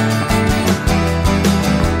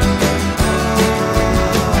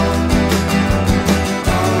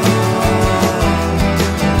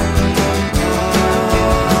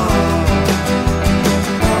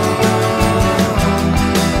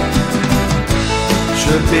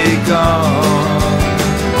 Should be gone.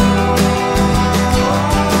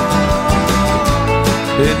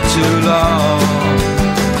 Been too long.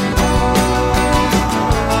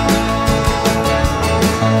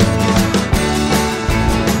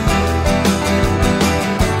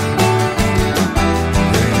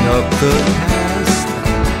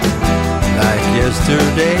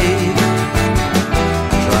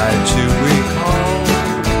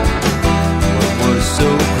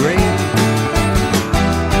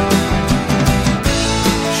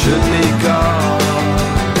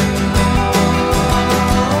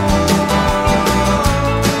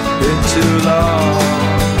 too long.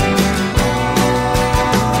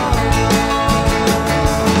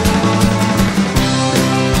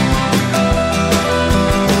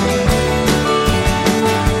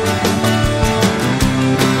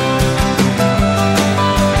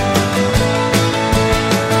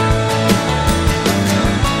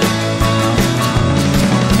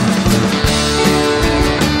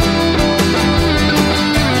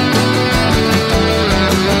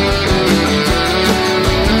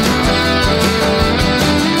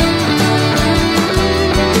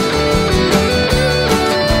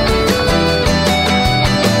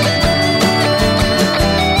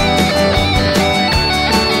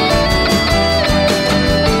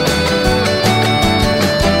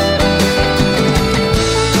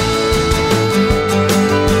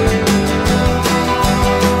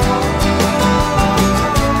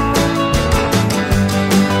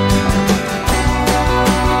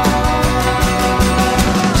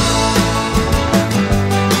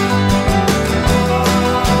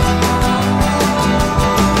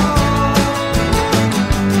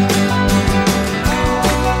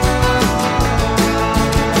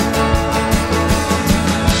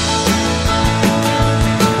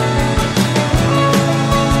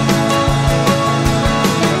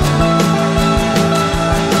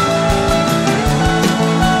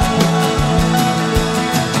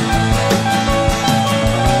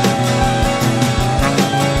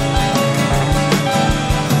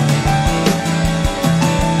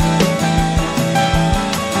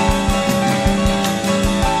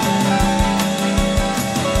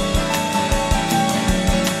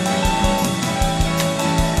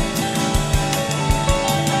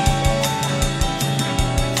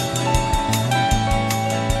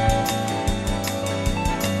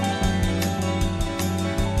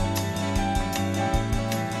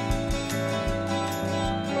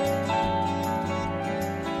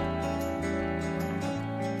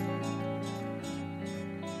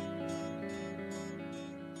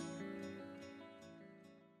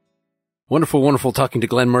 Wonderful, wonderful talking to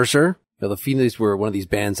Glenn Mercer. You know, the Feelies were one of these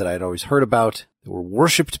bands that I'd always heard about. They were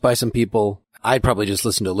worshipped by some people. I'd probably just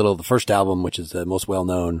listened to a little of the first album, which is the most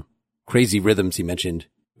well-known. Crazy Rhythms, he mentioned,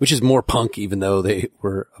 which is more punk, even though they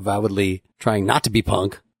were avowedly trying not to be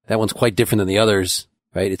punk. That one's quite different than the others,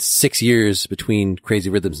 right? It's 6 years between Crazy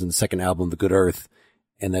Rhythms and the second album, The Good Earth.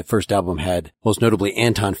 And that first album had, most notably,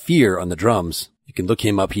 Anton Fier on the drums. You can look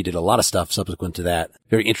him up. He did a lot of stuff subsequent to that.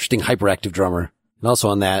 Very interesting, hyperactive drummer. And also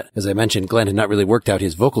on that, as I mentioned, Glenn had not really worked out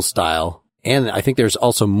his vocal style. And I think there's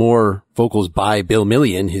also more vocals by Bill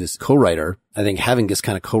Millian, his co-writer. I think having this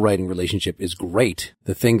kind of co-writing relationship is great.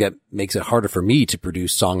 The thing that makes it harder for me to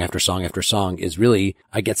produce song after song after song is really,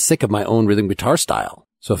 I get sick of my own rhythm guitar style.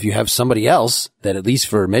 So if you have somebody else that, at least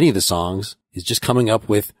for many of the songs, is just coming up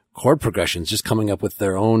with chord progressions, just coming up with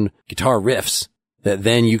their own guitar riffs, that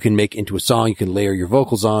then you can make into a song, you can layer your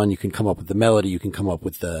vocals on, you can come up with the melody, you can come up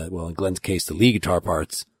with the, well, in Glenn's case, the lead guitar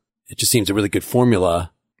parts. It just seems a really good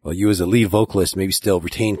formula. Well, you as a lead vocalist maybe still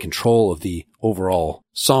retain control of the overall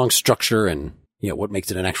song structure and, you know, what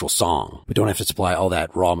makes it an actual song, but don't have to supply all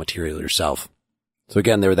that raw material yourself. So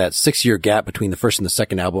again, there was that 6-year gap between the first and the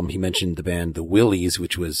second album. He mentioned the band The Willies,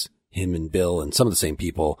 which was him and Bill and some of the same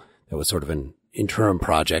people. That was sort of an interim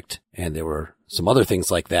project, and there were some other things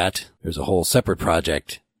like that. There's a whole separate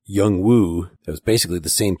project, Young Woo, that was basically the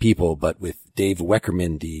same people, but with Dave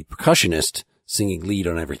Weckerman, the percussionist, singing lead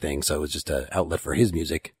on everything. So it was just an outlet for his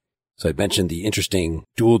music. So I mentioned the interesting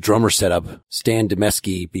dual drummer setup, Stan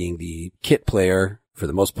Demeski being the kit player for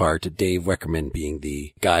the most part, Dave Weckerman being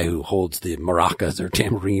the guy who holds the maracas or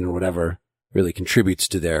tambourine or whatever, really contributes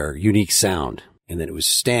to their unique sound. And then it was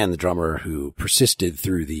Stan, the drummer, who persisted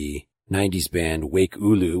through the 90s band Wake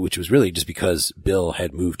Ulu, which was really just because Bill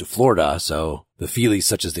had moved to Florida, so the Feelies,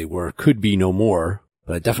 such as they were, could be no more.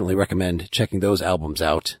 But I definitely recommend checking those albums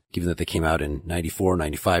out, given that they came out in 94,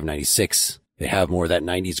 95, 96. They have more of that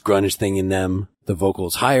 90s grunge thing in them. The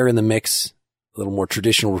vocals higher in the mix, a little more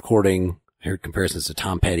traditional recording. I heard comparisons to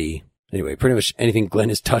Tom Petty. Anyway, pretty much anything Glenn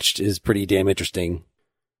has touched is pretty damn interesting.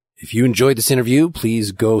 If you enjoyed this interview,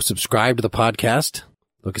 please go subscribe to the podcast.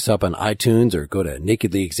 Look us up on iTunes or go to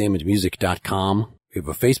nakedlyexaminedmusic.com. We have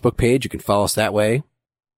a Facebook page. You can follow us that way.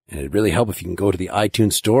 And it'd really help if you can go to the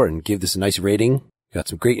iTunes store and give this a nice rating. We've got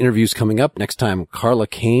some great interviews coming up. Next time, Carla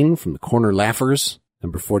Kane from the Corner Laughers.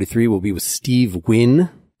 Number 43 will be with Steve Wynn.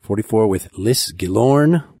 44 with Liz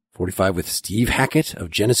Gillorn. 45 with Steve Hackett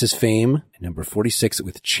of Genesis fame. And number 46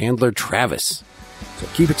 with Chandler Travis. So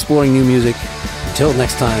keep exploring new music. Until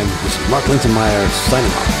next time, this is Mark Linsenmeyer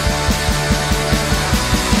signing off.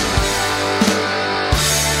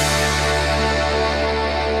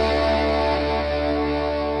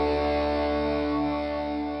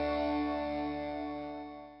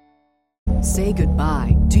 say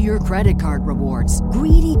goodbye to your credit card rewards.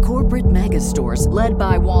 Greedy corporate mega stores, led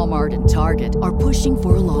by Walmart and Target, are pushing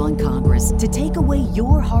for a law in Congress to take away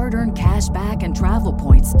your hard-earned cash back and travel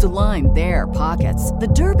points to line their pockets. The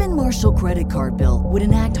Durbin-Marshall credit card bill would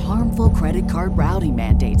enact harmful credit card routing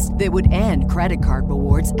mandates that would end credit card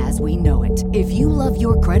rewards as we know it. If you love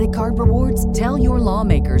your credit card rewards, tell your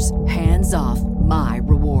lawmakers, hands off my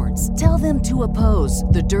rewards. Tell them to oppose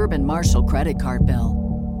the Durbin-Marshall credit card bill.